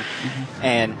Madison.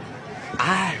 And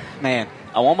I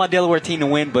want my Delaware team to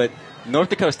win, but North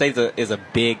Dakota State is a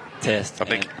big test. I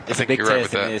think it's a big you're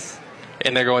test. right with that.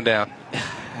 And they're going down.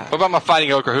 What about my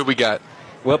Fighting Okra? Who we got?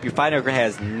 Well, your Fighting Okra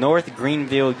has North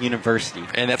Greenville University.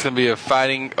 And that's going to be a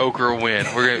Fighting Okra win.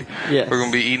 We're going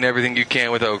to be eating everything you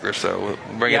can with okra, so we'll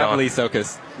bring it on. I believe so,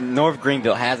 because North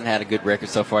Greenville hasn't had a good record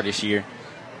so far this year.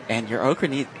 And your Okra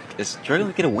is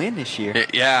struggling to get a win this year.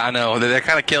 Yeah, I know. They're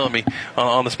kind of killing me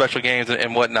on the special games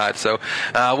and whatnot. So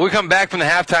we'll come back from the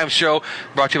halftime show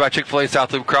brought to you by Chick-fil-A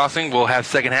South Loop Crossing. We'll have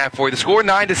second half for you. The score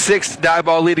 9-6,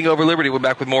 Diboll leading over Liberty. We're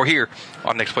back with more here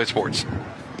on Next Play Sports.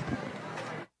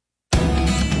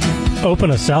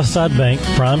 Open a Southside Bank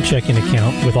Prime checking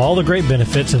account with all the great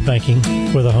benefits of banking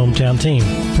with a hometown team.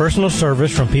 Personal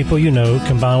service from people you know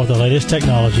combined with the latest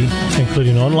technology,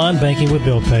 including online banking with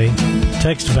Bill Pay,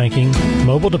 text banking,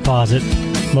 mobile deposit,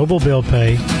 mobile bill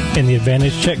pay, and the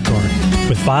Advantage check card.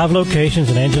 With 5 locations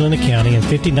in Angelina County and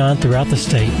 59 throughout the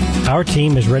state, our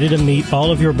team is ready to meet all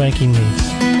of your banking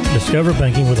needs. Discover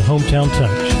banking with a hometown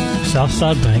touch.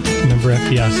 Southside Bank, member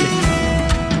FDIC.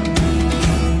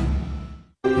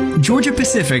 Georgia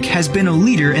Pacific has been a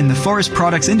leader in the forest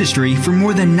products industry for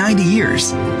more than 90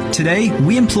 years. Today,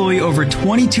 we employ over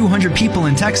 2,200 people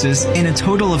in Texas in a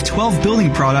total of 12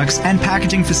 building products and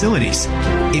packaging facilities.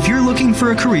 If you're looking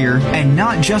for a career and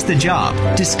not just a job,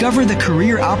 discover the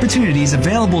career opportunities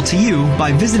available to you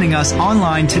by visiting us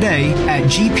online today at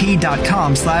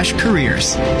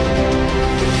gp.com/careers.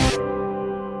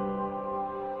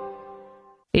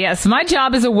 Yes, my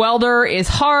job as a welder is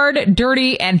hard,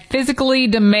 dirty, and physically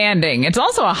demanding. It's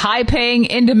also a high-paying,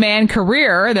 in-demand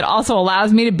career that also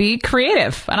allows me to be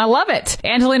creative, and I love it.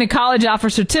 Angelina College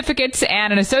offers certificates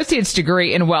and an associate's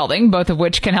degree in welding, both of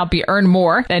which can help you earn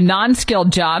more than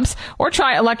non-skilled jobs, or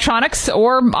try electronics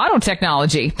or auto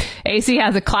technology. AC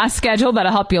has a class schedule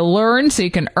that'll help you learn so you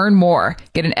can earn more.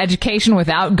 Get an education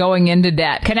without going into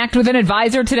debt. Connect with an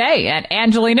advisor today at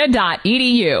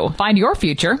angelina.edu. Find your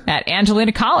future at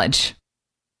Angelina College.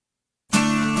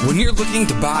 When you're looking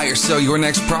to buy or sell your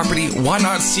next property, why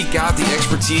not seek out the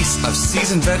expertise of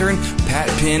seasoned veteran Pat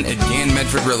Penn at Gann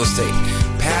Medford Real Estate?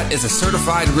 Pat is a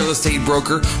certified real estate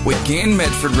broker with Gann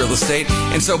Medford Real Estate,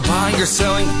 and so buying or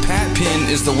selling, Pat Penn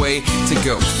is the way to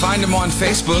go. Find him on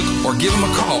Facebook or give him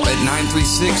a call at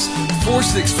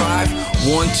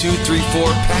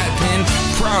 936-465-1234. Pat Penn,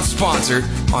 proud sponsor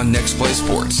on Next Play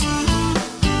Sports.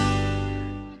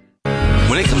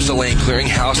 When it comes to lane clearing,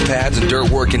 house pads, and dirt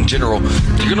work in general,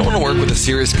 you're going to want to work with a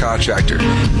serious contractor.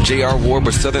 J.R. Ward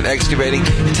with Southern Excavating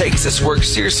takes this work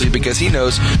seriously because he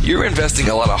knows you're investing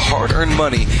a lot of hard-earned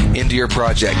money into your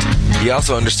project. He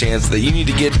also understands that you need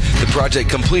to get the project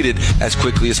completed as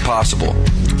quickly as possible.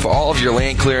 For all of your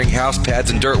land clearing, house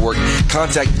pads, and dirt work,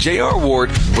 contact J.R. Ward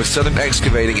with Southern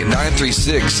Excavating at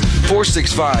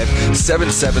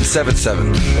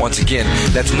 936-465-7777. Once again,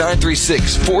 that's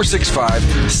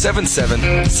 936-465-7777.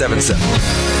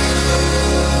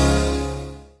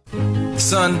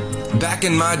 Son, back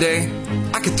in my day,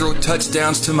 I could throw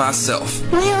touchdowns to myself.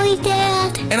 Really,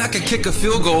 Dad? And I could kick a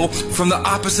field goal from the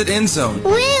opposite end zone.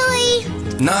 Really?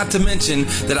 Not to mention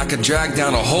that I could drag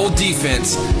down a whole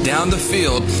defense down the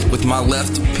field with my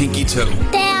left pinky toe.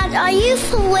 Dad, are you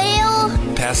for real?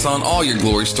 Pass on all your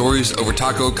glory stories over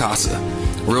Taco Casa.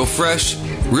 Real fresh,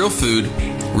 real food,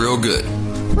 real good.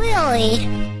 Really?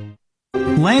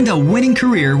 Land a winning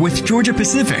career with Georgia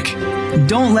Pacific.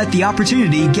 Don't let the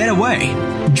opportunity get away.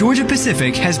 Georgia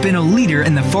Pacific has been a leader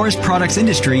in the forest products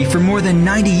industry for more than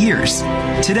 90 years.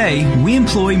 Today, we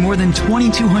employ more than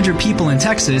 2,200 people in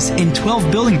Texas in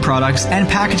 12 building products and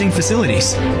packaging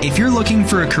facilities. If you're looking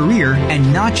for a career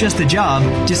and not just a job,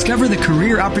 discover the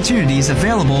career opportunities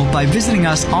available by visiting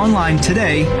us online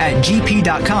today at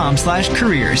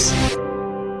gp.com/careers.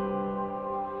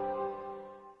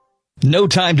 No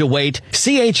time to wait.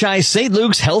 CHI St.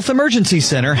 Luke's Health Emergency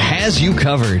Center has you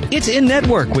covered. It's in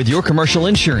network with your commercial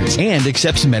insurance and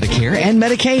accepts Medicare and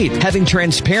Medicaid, having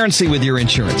transparency with your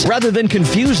insurance rather than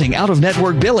confusing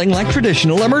out-of-network billing like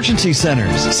traditional emergency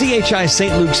centers. CHI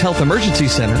St. Luke's Health Emergency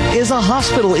Center is a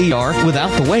hospital ER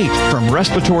without the wait, from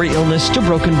respiratory illness to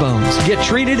broken bones. Get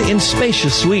treated in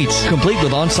spacious suites, complete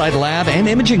with on-site lab and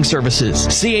imaging services.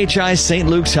 CHI St.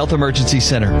 Luke's Health Emergency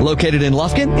Center, located in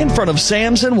Lufkin in front of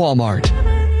Sam's and Walmart.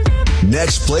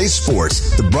 Next Play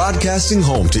Sports, the broadcasting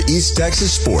home to East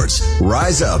Texas sports.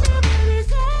 Rise up.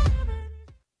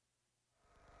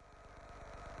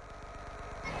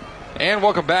 And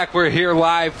welcome back. We're here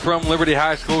live from Liberty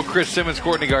High School. Chris Simmons,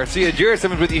 Courtney Garcia, Jared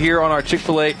Simmons with you here on our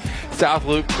Chick-fil-A South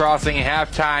Loop Crossing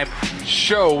halftime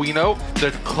show. You know,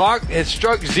 the clock has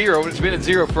struck zero. It's been at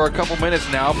zero for a couple minutes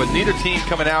now, but neither team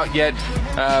coming out yet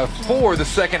for the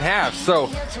second half. So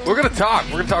we're going to talk.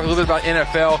 We're going to talk a little bit about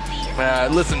NFL.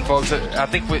 Listen, folks, I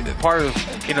think part of,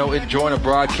 enjoying a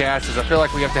broadcast is I feel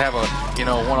like we have to have a,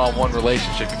 one-on-one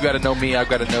relationship. You've got to know me. I've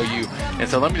got to know you. And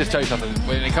so let me just tell you something.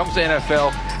 When it comes to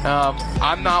NFL,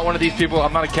 I'm not one of these people.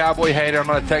 I'm not a Cowboy hater. I'm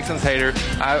not a Texans hater.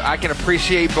 I can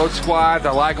appreciate both squads.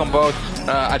 I like them both.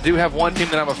 I do have one team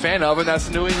that I'm a fan of, and that's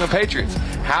the New England Patriots.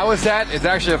 How is that? It's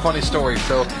actually a funny story.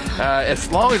 So as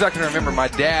long as I can remember, my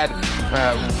dad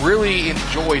really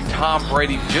enjoyed Tom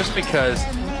Brady just because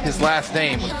his last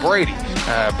name was Brady.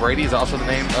 Brady is also the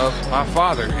name of my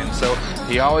father, and so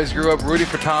he always grew up rooting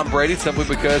for Tom Brady simply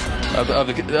because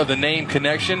of the name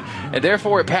connection, and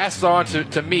therefore it passes on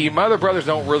to me. My other brothers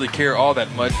don't really care all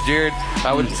that much. Jared,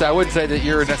 I wouldn't say that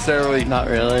you're necessarily not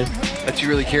really that you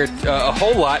really cared a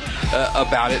whole lot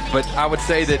about it, but I would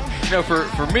say that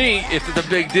for me it's a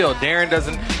big deal. Darren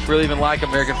doesn't really even like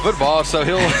American football, so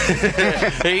he'll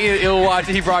he'll watch.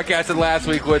 He broadcasted last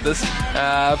week with us,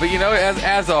 but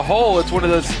as a whole, it's one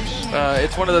of those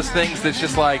things that's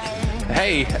just like,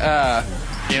 hey,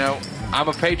 I'm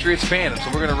a Patriots fan, so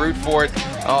we're going to root for it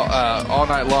all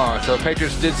night long. So the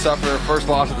Patriots did suffer their first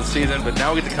loss of the season, but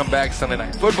now we get to come back Sunday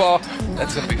Night Football.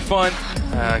 That's going to be fun.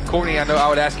 Courtney, I know I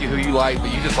would ask you who you like,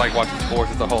 but you just like watching sports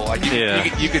as a whole. Like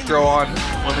you could throw on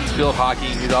women's field hockey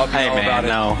and you'd all be all about it.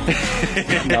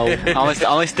 No. I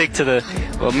only stick to I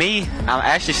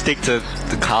actually stick to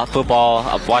the college football.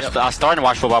 I started to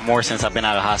watch football more since I've been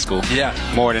out of high school. Yeah.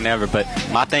 More than ever, but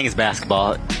my thing is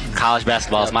basketball. College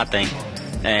basketball is my thing.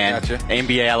 And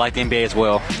NBA, I like the NBA as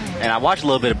well. And I watch a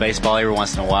little bit of baseball every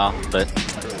once in a while, but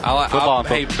football.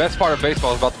 Hey, best part of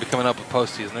baseball is about to be coming up with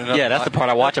postseason. Yeah, that's the part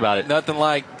I watch about it. Nothing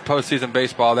like postseason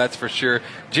baseball, that's for sure.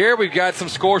 Jared, we've got some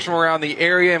scores from around the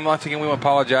area, and once again, we want to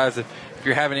apologize if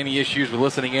you're having any issues with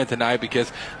listening in tonight,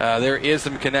 because there is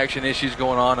some connection issues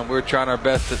going on, and we're trying our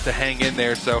best to hang in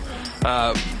there. So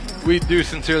we do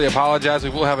sincerely apologize. We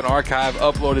will have an archive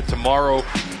uploaded tomorrow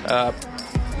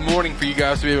morning for you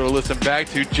guys to be able to listen back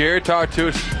to. Jared, talk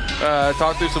through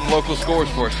some local scores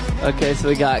for us. Okay, so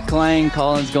we got Clang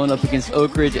Collins going up against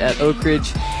Oak Ridge at Oak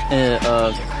Ridge.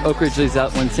 Oak Ridge leads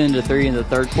that one 10-3 in the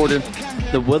third quarter.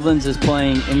 The Woodlands is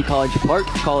playing in College Park.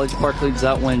 College Park leads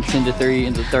that one 10-3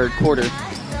 in the third quarter.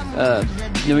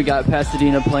 Then we got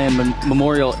Pasadena playing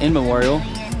Memorial in Memorial,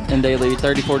 and they lead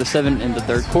 34-7 in the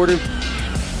third quarter.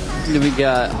 Then we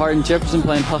got Hardin Jefferson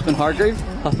playing Huffman Hargrave.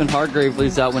 Huffman Hargrave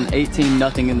leads that one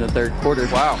 18-0 in the third quarter.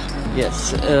 Wow.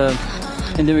 Yes.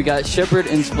 And then we got Shepherd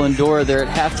and Splendora there at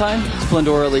halftime.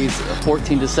 Splendora leads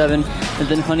 14-7. And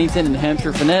then Huntington and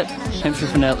Hampshire Finette. Hampshire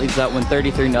Finette leads that one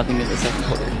 33-0 in the second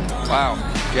quarter. Wow.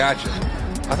 Gotcha.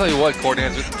 I'll tell you what, Courtney,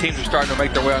 as the teams are starting to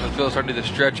make their way on the field, starting to do the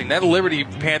stretching. That Liberty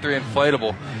Panther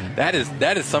inflatable, that is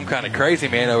some kind of crazy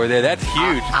man over there. That's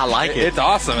huge. I like it. It's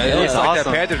awesome. It looks like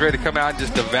awesome. that Panther's ready to come out and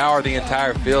just devour the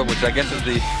entire field, which I guess is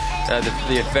the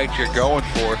effect you're going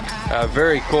for.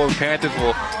 Very cool. Panthers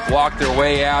will walk their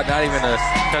way out, not even kind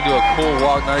of do a cool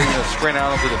walk, not even a sprint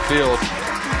out onto the field.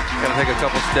 Going to take a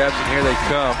couple steps, and here they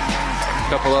come.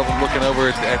 A couple of them looking over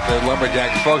at the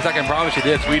Lumberjacks. Folks, I can promise you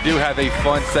this, we do have a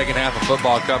fun second half of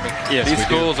football coming. Yes, these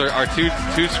schools are two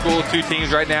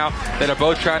teams right now that are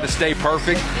both trying to stay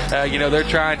perfect. They're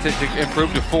trying to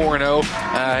improve to 4-0,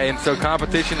 and so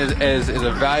competition is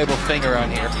a valuable thing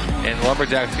around here. And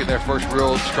Lumberjacks get their first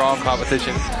real strong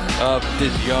competition of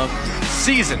this young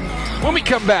season. When we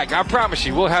come back, I promise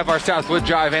you, we'll have our Southwood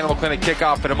Drive Animal Clinic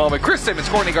kickoff in a moment. Chris Simmons,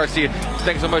 Courtney Garcia,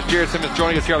 thanks so much. Jared Simmons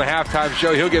joining us here on the halftime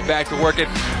show. He'll get back to working,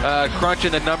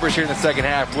 crunching the numbers here in the second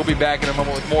half. We'll be back in a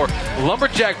moment with more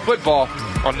Lumberjack football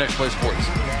on Next Play Sports.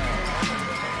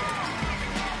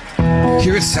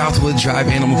 Here at Southwood Drive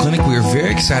Animal Clinic, we are very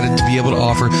excited to be able to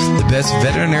offer the best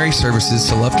veterinary services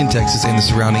to Lufkin, Texas and the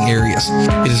surrounding areas.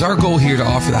 It is our goal here to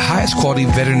offer the highest quality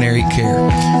veterinary care.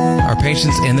 Our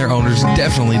patients and their owners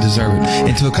definitely deserve it.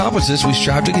 And to accomplish this, we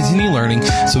strive to continue learning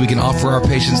so we can offer our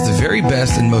patients the very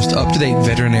best and most up-to-date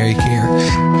veterinary care.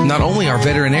 Not only our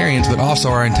veterinarians, but also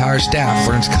our entire staff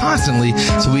learns constantly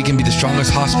so we can be the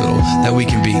strongest hospital that we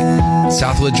can be.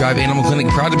 Southwood Drive Animal Clinic,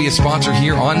 proud to be a sponsor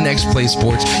here on Next Play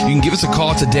Sports. You can give us a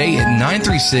call today at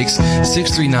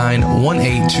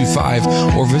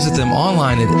 936-639-1825 or visit them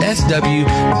online at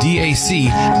swdac.com.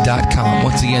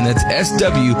 Once again, that's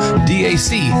swdac.com.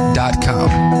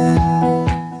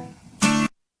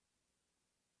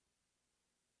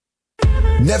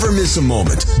 Never miss a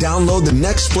moment. Download the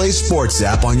Next Play Sports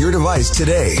app on your device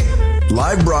today.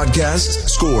 Live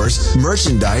broadcasts, scores,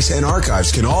 merchandise, and archives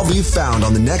can all be found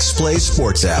on the Next Play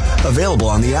Sports app, available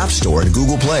on the App Store and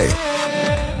Google Play.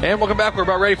 And welcome back. We're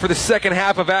about ready for the second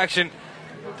half of action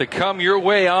to come your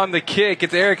way on the kick.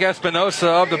 It's Eric Espinosa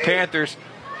of the Panthers.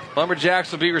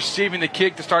 Lumberjacks will be receiving the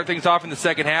kick to start things off in the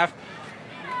second half.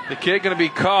 The kick going to be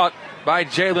caught by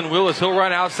Jalen Willis. He'll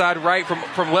run outside right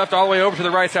from left all the way over to the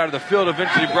right side of the field,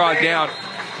 eventually brought down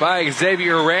by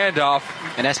Xavier Randolph.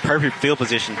 And that's perfect field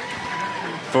position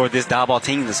for this Diboll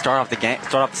team to start off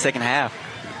the second half.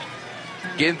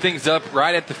 Getting things up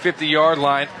right at the 50-yard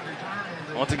line.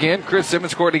 Once again, Chris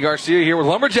Simmons, Courtney Garcia here with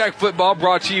Lumberjack football,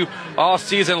 brought to you all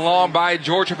season long by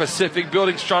Georgia Pacific,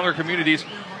 building stronger communities,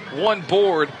 one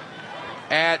board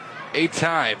at a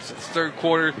time. So it's third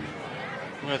quarter.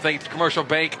 I want to thank the Commercial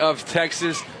Bank of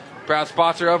Texas, proud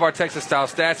sponsor of our Texas-style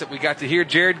stats that we got to hear.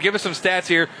 Jared, give us some stats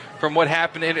here from what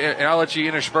happened, and I'll let you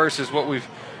intersperse as what we've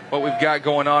got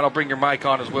going on. I'll bring your mic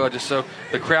on as well, just so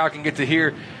the crowd can get to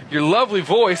hear your lovely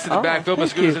voice in the backfield.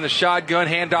 Mascoudas in the shotgun,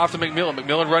 handoff to McMillan.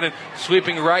 McMillan running,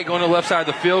 sweeping right, going to the left side of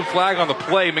the field. Flag on the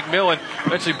play. McMillan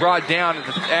eventually brought down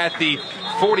at the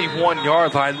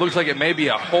 41-yard line. Looks like it may be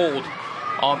a hold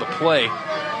on the play.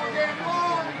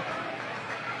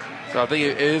 So I think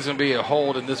it is going to be a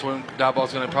hold in this one.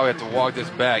 Diboll's going to probably have to walk this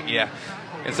back. Yeah.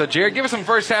 And so, Jared, give us some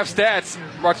first half stats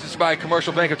brought to us by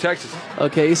Commercial Bank of Texas.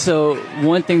 Okay, so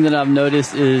one thing that I've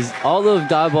noticed is all of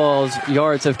Diboll's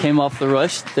yards have came off the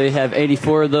rush. They have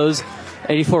 84 of those,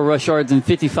 84 rush yards, and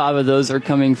 55 of those are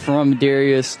coming from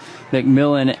Darius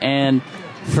McMillan. And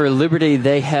for Liberty,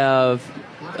 they have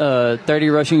 30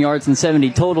 rushing yards and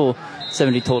 70 total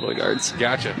yards.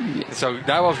 Gotcha. So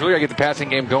Diboll's really got to get the passing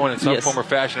game going in some form or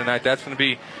fashion tonight. That's going to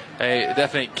be a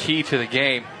definite key to the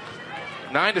game.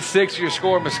 9-6 your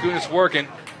score. Mascunas working.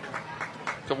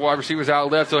 The wide receivers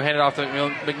out left, so hand it off to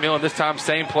McMillan. This time,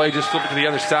 same play, just flip it to the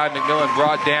other side. McMillan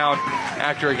brought down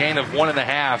after a gain of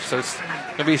 1.5. So it's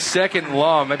going to be second and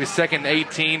long, maybe second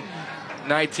 18,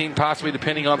 19, possibly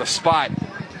depending on the spot.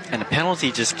 And the penalty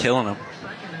just killing them.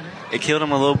 It killed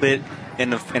them a little bit in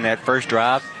that first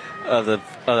drive of the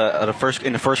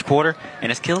first quarter,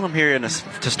 and it's killing them here to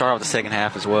start off the second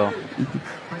half as well.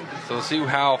 So we'll see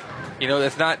how.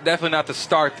 That's definitely not the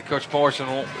start that Coach Morrison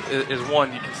is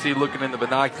one. You can see looking in the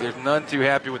binoculars, none too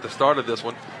happy with the start of this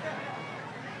one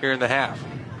here in the half.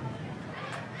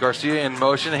 Garcia in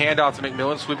motion, handoff to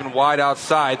McMillan, sweeping wide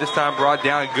outside. This time brought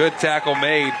down, a good tackle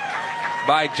made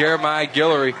by Jeremiah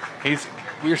Guillory.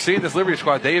 We're seeing this Liberty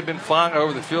squad. They have been flying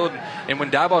over the field, and when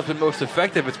Diboll's been most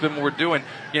effective, it's been what we're doing.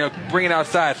 Bring it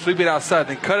outside, sweep it outside,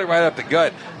 then cut it right up the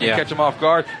gut and catch them off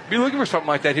guard. Be looking for something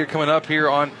like that here coming up here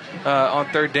on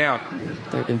third down.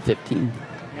 3rd and 15.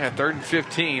 Yeah, 3rd and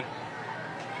 15.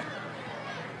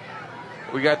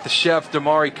 We got the chef,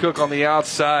 Damari Cook, on the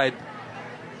outside,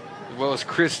 as well as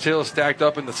Chris Till stacked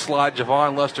up in the slot.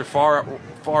 Javon Lester far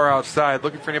outside,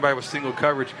 looking for anybody with single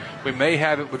coverage. We may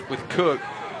have it with Cook.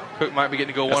 Cook might be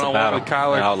getting to go one-on-one with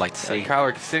Kyler. I would like to see.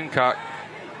 Kyler Sincock.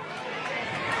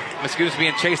 Mascunas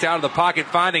being chased out of the pocket,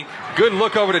 finding good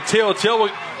look over to Till. Till, will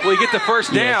he get the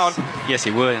first down? Yes, he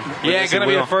would. Yeah, going to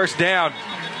be a first down.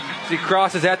 He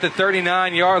crosses at the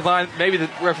 39-yard line. Maybe the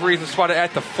referees spotted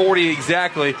at the 40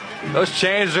 exactly. Those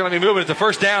chains are going to be moving. It's a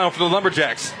first down for the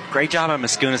Lumberjacks. Great job on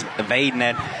Mascunas evading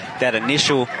that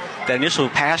initial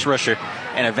pass rusher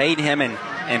and evading him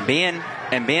and being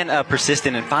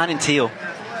persistent and finding Till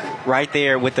right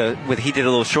there he did a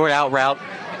little short out route.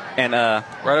 And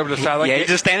right over the sideline. Yeah, he's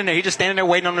just standing there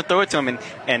waiting on him to throw it to him,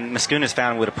 and Mascunas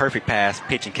found him with a perfect pass,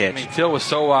 pitch and catch. Till was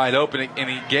so wide open, and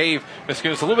he gave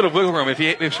Mascunas a little bit of wiggle room. If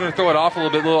he's going to throw it off a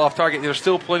little off target, there's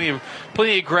still plenty of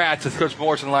grass, as Coach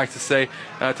Morrison likes to say,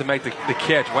 to make the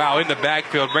catch. Wow, in the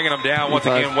backfield, bringing him down once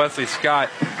again. Wesley Scott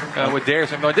with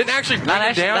Darius McMillan didn't actually bring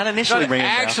him down. Not initially bring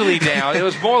him down. It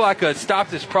was more like a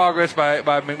stopped his progress by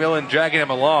McMillan dragging him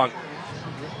along.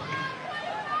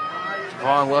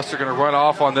 Von Lester going to run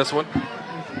off on this one.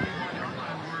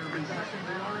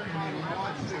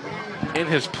 In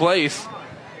his place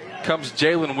comes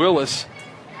Jalen Willis.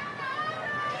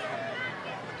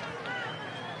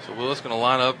 So Willis going to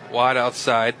line up wide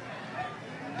outside.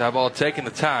 Diboll taking the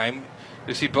time.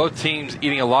 You see both teams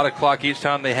eating a lot of clock each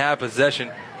time they have possession.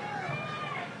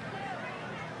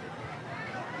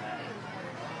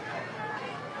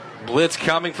 Blitz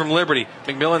coming from Liberty.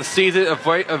 McMillan sees it,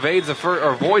 avoids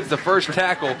the first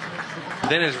tackle,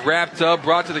 then is wrapped up,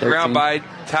 brought to the ground by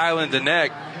Tylen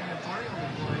Deneck.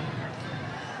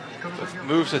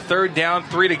 Moves to 3rd down,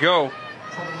 3 to go.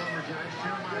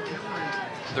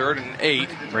 3rd and 8.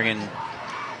 Bringing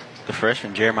the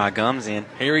freshman Jeremiah Gums in.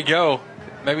 Here we go.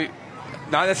 Maybe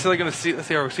not necessarily going to see. Let's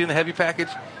see. Are we seeing the heavy package?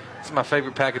 This is my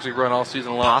favorite package we run all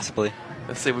season long. Possibly.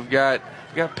 Let's see. We got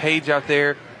Page out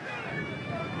there.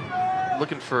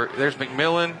 Looking for, there's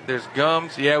McMillan, there's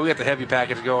Gums. Yeah, we got the heavy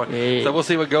package going. Yeah. So we'll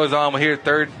see what goes on. We're here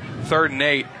 3rd and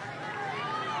 8.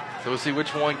 So we'll see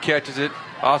which one catches it.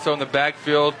 Also in the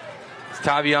backfield, it's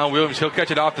Tavion Williams. He'll catch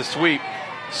it off the sweep.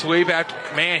 Sweep after,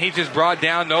 man, he's just brought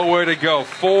down, nowhere to go.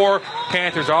 4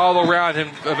 Panthers all around him,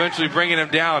 eventually bringing him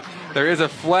down. There is a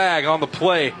flag on the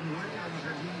play.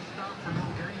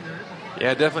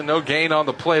 Yeah, definitely no gain on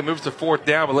the play. Moves to 4th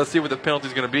down, but let's see what the penalty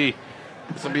is going to be.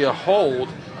 It's going to be a hold.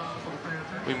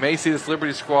 We may see this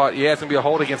Liberty squad. Yeah, it's going to be a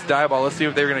hold against Diboll. Let's see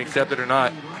if they're going to accept it or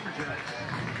not.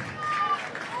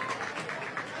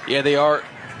 Yeah, they are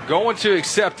going to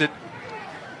accept it.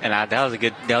 And that was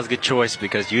a good choice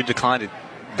because you declined it.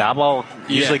 Diboll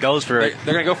usually goes for it.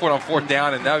 They're going to go for it on 4th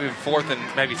down, and that would be 4th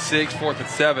and maybe 6, 4th and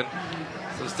 7.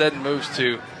 So instead it moves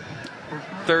to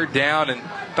 3rd down and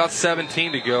about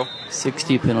 17 to go.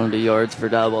 60 penalty yards for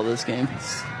Diboll this game.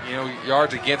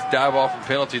 Yards against Diboll from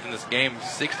penalties in this game,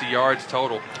 60 yards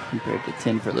total. Compared to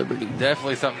 10 for Liberty.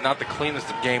 Definitely something, not the cleanest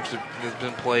of games that has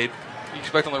been played. You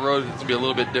expect on the road it's going to be a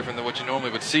little bit different than what you normally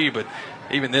would see, but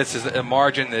even this is a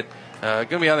margin that going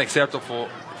to be unacceptable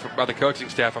by the coaching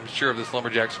staff, I'm sure, of this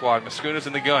Lumberjack squad. Mascunas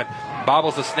in the gun,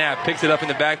 bobbles the snap, picks it up in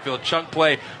the backfield, chunk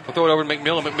play, we'll throw it over to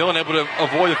McMillan. McMillan able to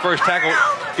avoid the first tackle,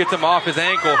 gets him off his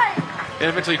ankle, and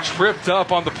eventually tripped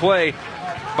up on the play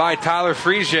by Tyler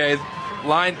Frigier,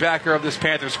 linebacker of this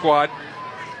Panther squad.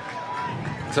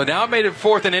 So now it made it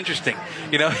 4th and interesting.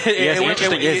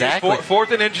 Exactly.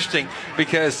 4th and interesting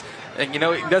because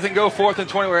it doesn't go 4th and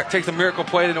 20 where it takes a miracle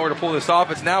play in order to pull this off.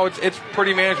 It's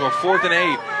pretty manageable. 4th and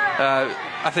 8.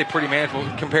 I say pretty manageable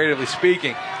comparatively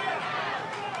speaking.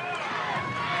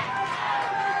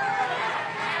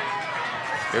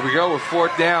 Here we go with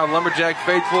 4th down. Lumberjack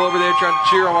faithful over there trying to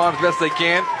cheer them on as best they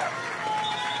can.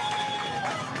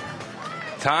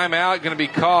 Timeout going to be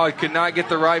called. Could not get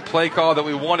the right play call that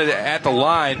we wanted at the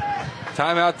line.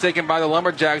 Timeout taken by the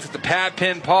Lumberjacks. It's the Pat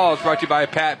Penn Pause, brought to you by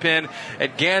Pat Penn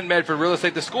at Gann Medford Real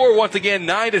Estate. The score once again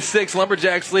 9-6.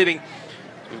 Lumberjacks leading.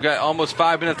 We've got almost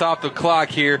 5 minutes off the clock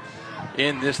here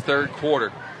in this third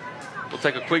quarter. We'll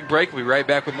take a quick break. We'll be right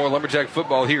back with more Lumberjack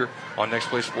football here on Next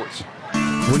Play Sports.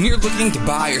 When you're looking to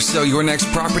buy or sell your next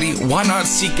property, why not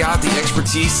seek out the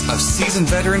expertise of seasoned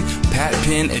veteran Pat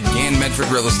Penn at Gann Medford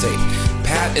Real Estate?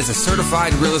 Pat is a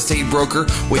certified real estate broker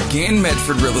with Gann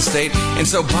Medford Real Estate, and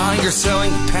so buying or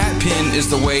selling, Pat Penn is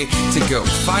the way to go.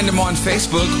 Find him on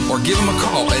Facebook or give him a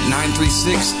call at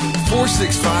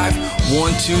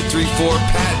 936-465-1234.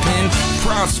 Pat Penn,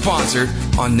 proud sponsor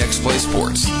on Next Play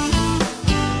Sports.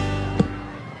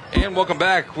 And welcome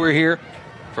back. We're here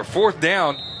for 4th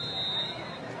down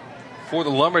for the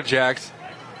Lumberjacks.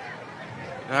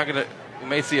 We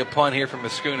may see a punt here from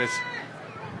Maskunas.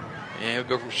 And he'll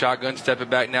go from shotgun, step it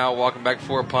back now, walking back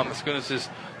for a punt. Maskunas'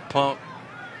 punt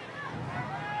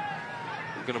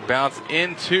going to bounce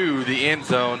into the end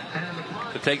zone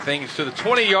to take things to the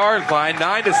 20-yard line.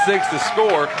 9-6 to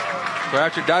score. So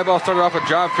after Diboll started off a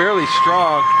drive fairly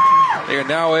strong, they are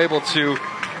now able to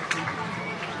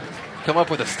come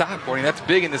up with a stop for him. That's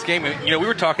big in this game. We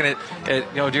were talking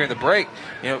during the break.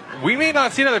 We may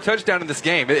not see another touchdown in this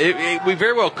game. We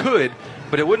very well could,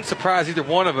 but it wouldn't surprise either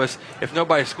one of us if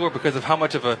nobody scored because of how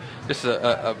much of a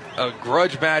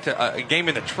grudge match, a game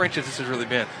in the trenches this has really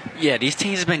been. Yeah, these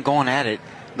teams have been going at it.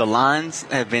 The lines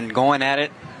have been going at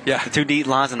it. Yeah. The 2 deep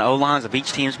lines and the O lines of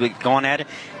each team's been going at it.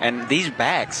 And these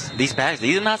backs, these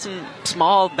are not some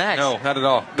small backs. No, not at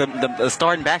all. The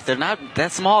starting backs, they're not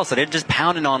that small, so they're just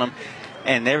pounding on them.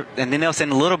 And then they'll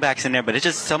send the little backs in there, but it's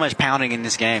just so much pounding in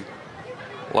this game.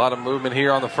 A lot of movement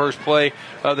here on the first play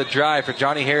of the drive for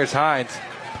Johnny Harris-Hines.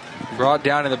 Brought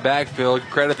down in the backfield.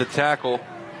 Credit the tackle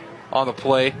on the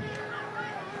play.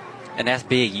 And that's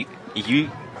big. You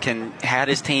can have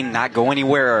this team not go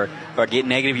anywhere or get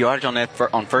negative yardage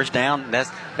on first down.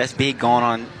 That's big going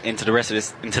on into the rest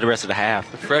of the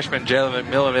half. The freshman Jalen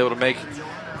McMillan able to make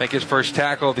his first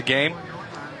tackle of the game.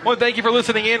 Well, thank you for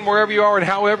listening in wherever you are and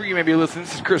however you may be listening.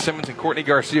 This is Chris Simmons and Courtney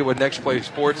Garcia with Next Play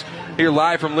Sports here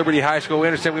live from Liberty High School. We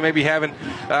understand we may be having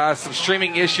some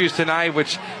streaming issues tonight,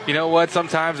 which, you know what,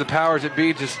 sometimes the powers that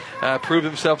be just prove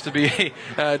themselves to be,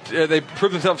 they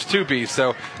prove themselves to be.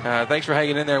 So thanks for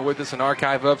hanging in there with us. An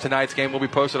archive of tonight's game will be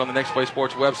posted on the Next Play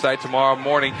Sports website tomorrow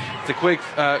morning. It's a quick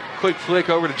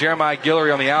flick over to Jeremiah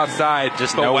Guillory on the outside.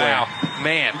 Just nowhere. Wow,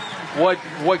 man, what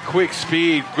quick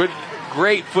speed,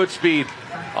 great foot speed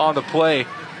on the play.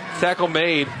 Tackle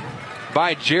made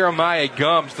by Jeremiah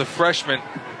Gums, the freshman.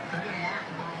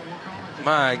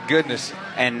 My goodness.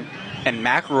 And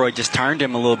McElroy just turned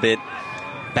him a little bit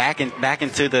back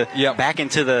into the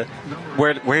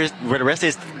where the rest of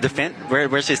his defense, where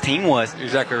his team was.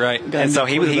 Exactly right. And so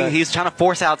he was trying to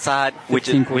force outside, which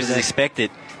is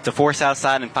expected, to force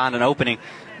outside and find an opening.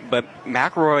 But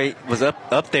McElroy was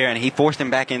up there and he forced him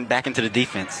back into the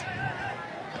defense.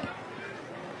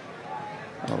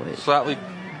 Slightly.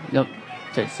 Yep.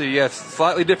 Okay. So yes,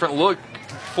 slightly different look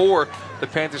for the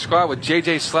Panther squad with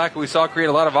J.J. Slack, who we saw create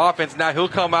a lot of offense. Now he'll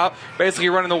come out basically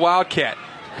running the Wildcat.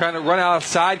 Trying to run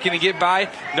outside. Can he get by?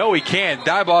 No, he can't.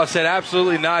 Diboll said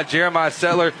absolutely not. Jeremiah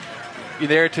Settler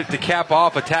there to cap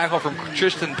off a tackle from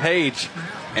Tristan Page.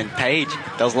 And Page,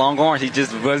 those long arms, he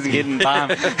just wasn't getting by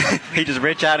him. He just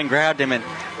reached out and grabbed him and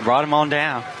brought him on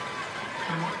down.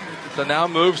 So now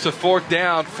moves to 4th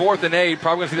down, 4th and 8.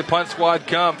 Probably going to see the punt squad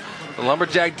come. The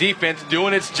Lumberjack defense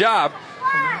doing its job.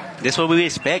 This is what we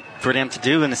expect for them to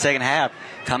do in the second half.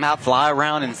 Come out, fly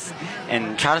around,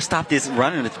 and try to stop this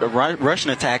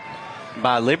rushing attack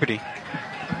by Liberty.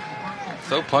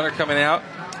 So punter coming out.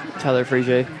 Tyler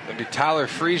Frege. It'll be Tyler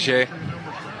Frege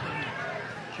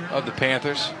of the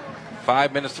Panthers.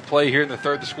 5 minutes to play here in the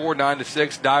third. The score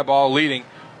 9-6. Diboll leading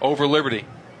over Liberty.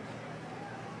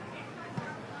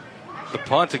 The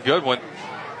punt's a good one.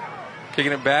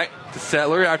 Kicking it back to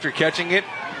Settler after catching it.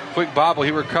 Quick bobble.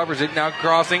 He recovers it. Now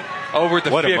crossing over at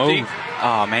the 50. A move.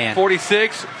 Oh, man.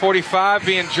 46, 45,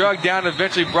 being drugged down and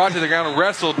eventually brought to the ground and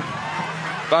wrestled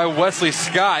by Wesley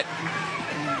Scott.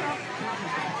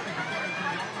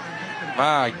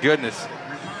 My goodness.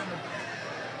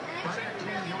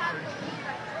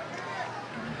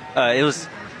 It was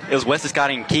Wesley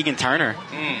Scott and Keegan Turner.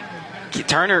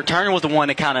 Turner was the one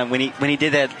that kind of, when he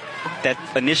did that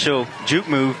initial juke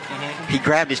move, he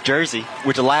grabbed his jersey,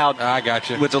 which allowed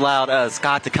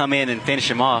Scott to come in and finish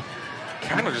him off.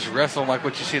 kind of just wrestling like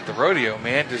what you see at the rodeo,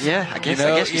 man. Just, I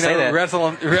guess you say that.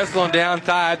 Wrestling down,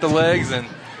 tie at the legs,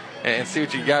 and see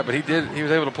what you got. But he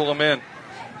was able to pull him in.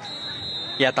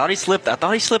 Yeah, I thought he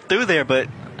slipped through there, but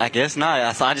I guess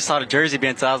not. I just saw the jersey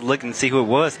being, so I was looking to see who it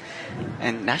was.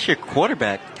 And that's your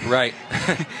quarterback. Right.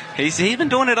 He's been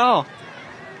doing it all.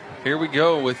 Here we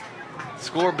go with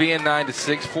score being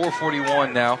 9-6,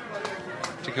 4:41 now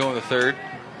to go in the third.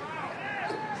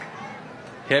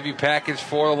 Heavy package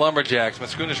for the Lumberjacks.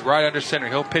 Mascunas right under center.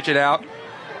 He'll pitch it out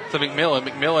to McMillan.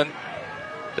 McMillan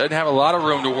doesn't have a lot of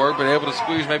room to work, but able to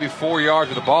squeeze maybe 4 yards,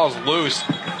 but the ball's loose.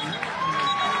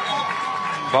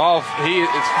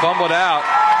 It's fumbled out.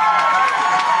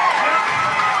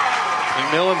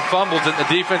 McMillan fumbles it, and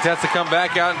the defense has to come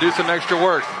back out and do some extra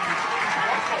work.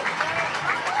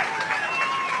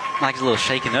 Mike's a little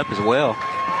shaken up as well.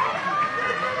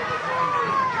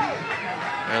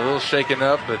 A little shaken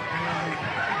up, but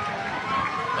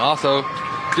also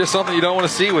just something you don't want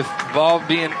to see with the ball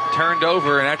being turned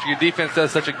over, and after your defense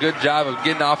does such a good job of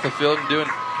getting off the field and doing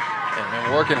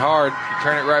and working hard, you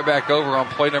turn it right back over on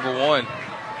play number 1.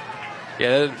 Yeah,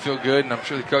 that doesn't feel good, and I'm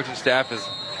sure the coaching staff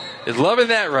is loving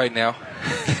that right now.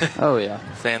 Oh, yeah.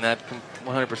 Saying that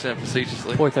 100%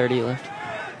 facetiously. 4:30 left.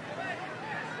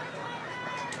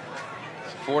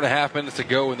 4.5 minutes to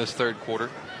go in this third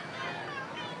quarter.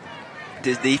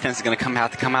 This defense is going to come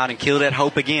out and kill that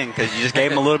hope again, because you just gave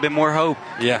them a little bit more hope.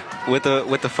 Yeah. With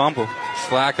the fumble.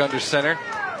 Slack under center.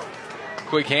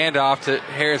 Quick handoff to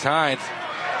Harris Hines.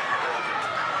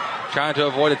 Trying to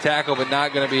avoid a tackle, but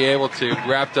not going to be able to.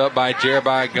 Wrapped up by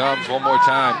Jeremiah Gums one more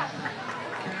time.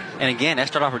 And again, that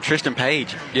started off with Tristan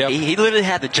Page. Yep. He literally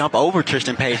had to jump over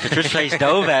Tristan Page, because Tristan Page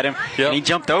dove at him, and he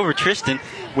jumped over Tristan,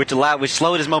 which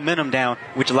slowed his momentum down,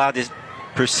 which allowed this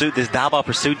dive ball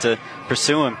pursuit to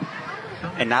pursue him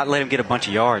and not let him get a bunch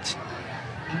of yards.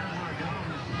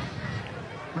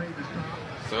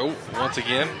 So, once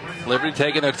again, Liberty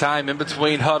taking their time in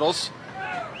between huddles.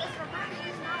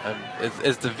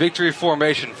 It's the victory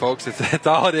formation, folks. It's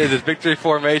all it is. It's victory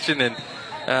formation,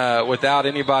 and without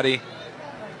anybody.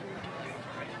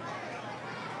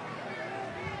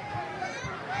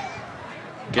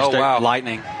 Wow.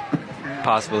 Lightning,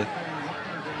 possibly.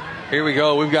 Here we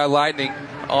go. We've got lightning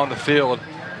on the field.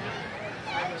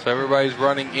 So everybody's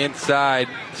running inside.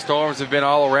 Storms have been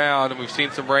all around, and we've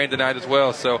seen some rain tonight as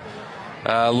well. So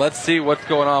let's see what's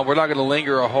going on. We're not going to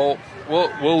linger a whole.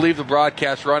 We'll leave the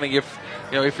broadcast running if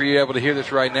you're able to hear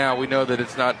this right now. We know that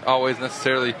it's not always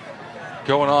necessarily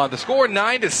going on. The score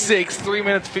 9-6, 3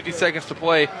 minutes 50 seconds to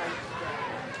play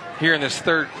here in this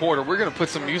third quarter. We're going to put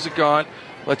some music on.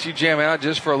 Let you jam out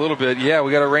just for a little bit. Yeah,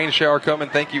 we got a rain shower coming.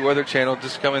 Thank you, Weather Channel,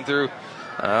 just coming through.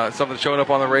 Something showing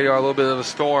up on the radar, a little bit of a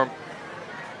storm.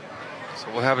 So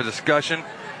we'll have a discussion,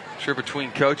 I'm sure, between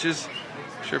coaches.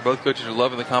 I'm sure both coaches are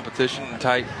loving the competition and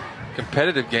tight,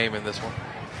 competitive game in this one.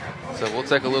 So we'll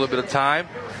take a little bit of time.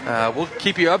 We'll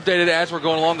keep you updated as we're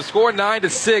going along. The score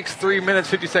 9-6, 3 minutes,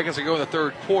 50 seconds to go in the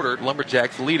third quarter.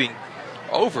 Lumberjacks leading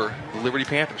over the Liberty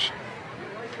Panthers.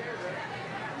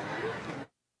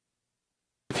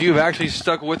 If you've actually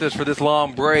stuck with us for this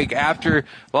long break, after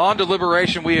long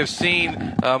deliberation, we have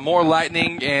seen more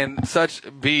lightning and such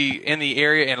be in the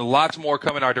area, and lots more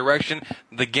coming our direction.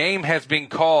 The game has been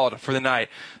called for the night.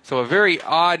 So a very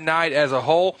odd night as a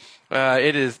whole.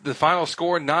 It is the final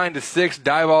score 9-6.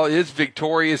 Diboll is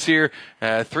victorious here.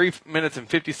 3 minutes and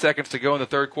 50 seconds to go in the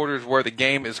third quarter is where the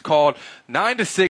game is called 9-6.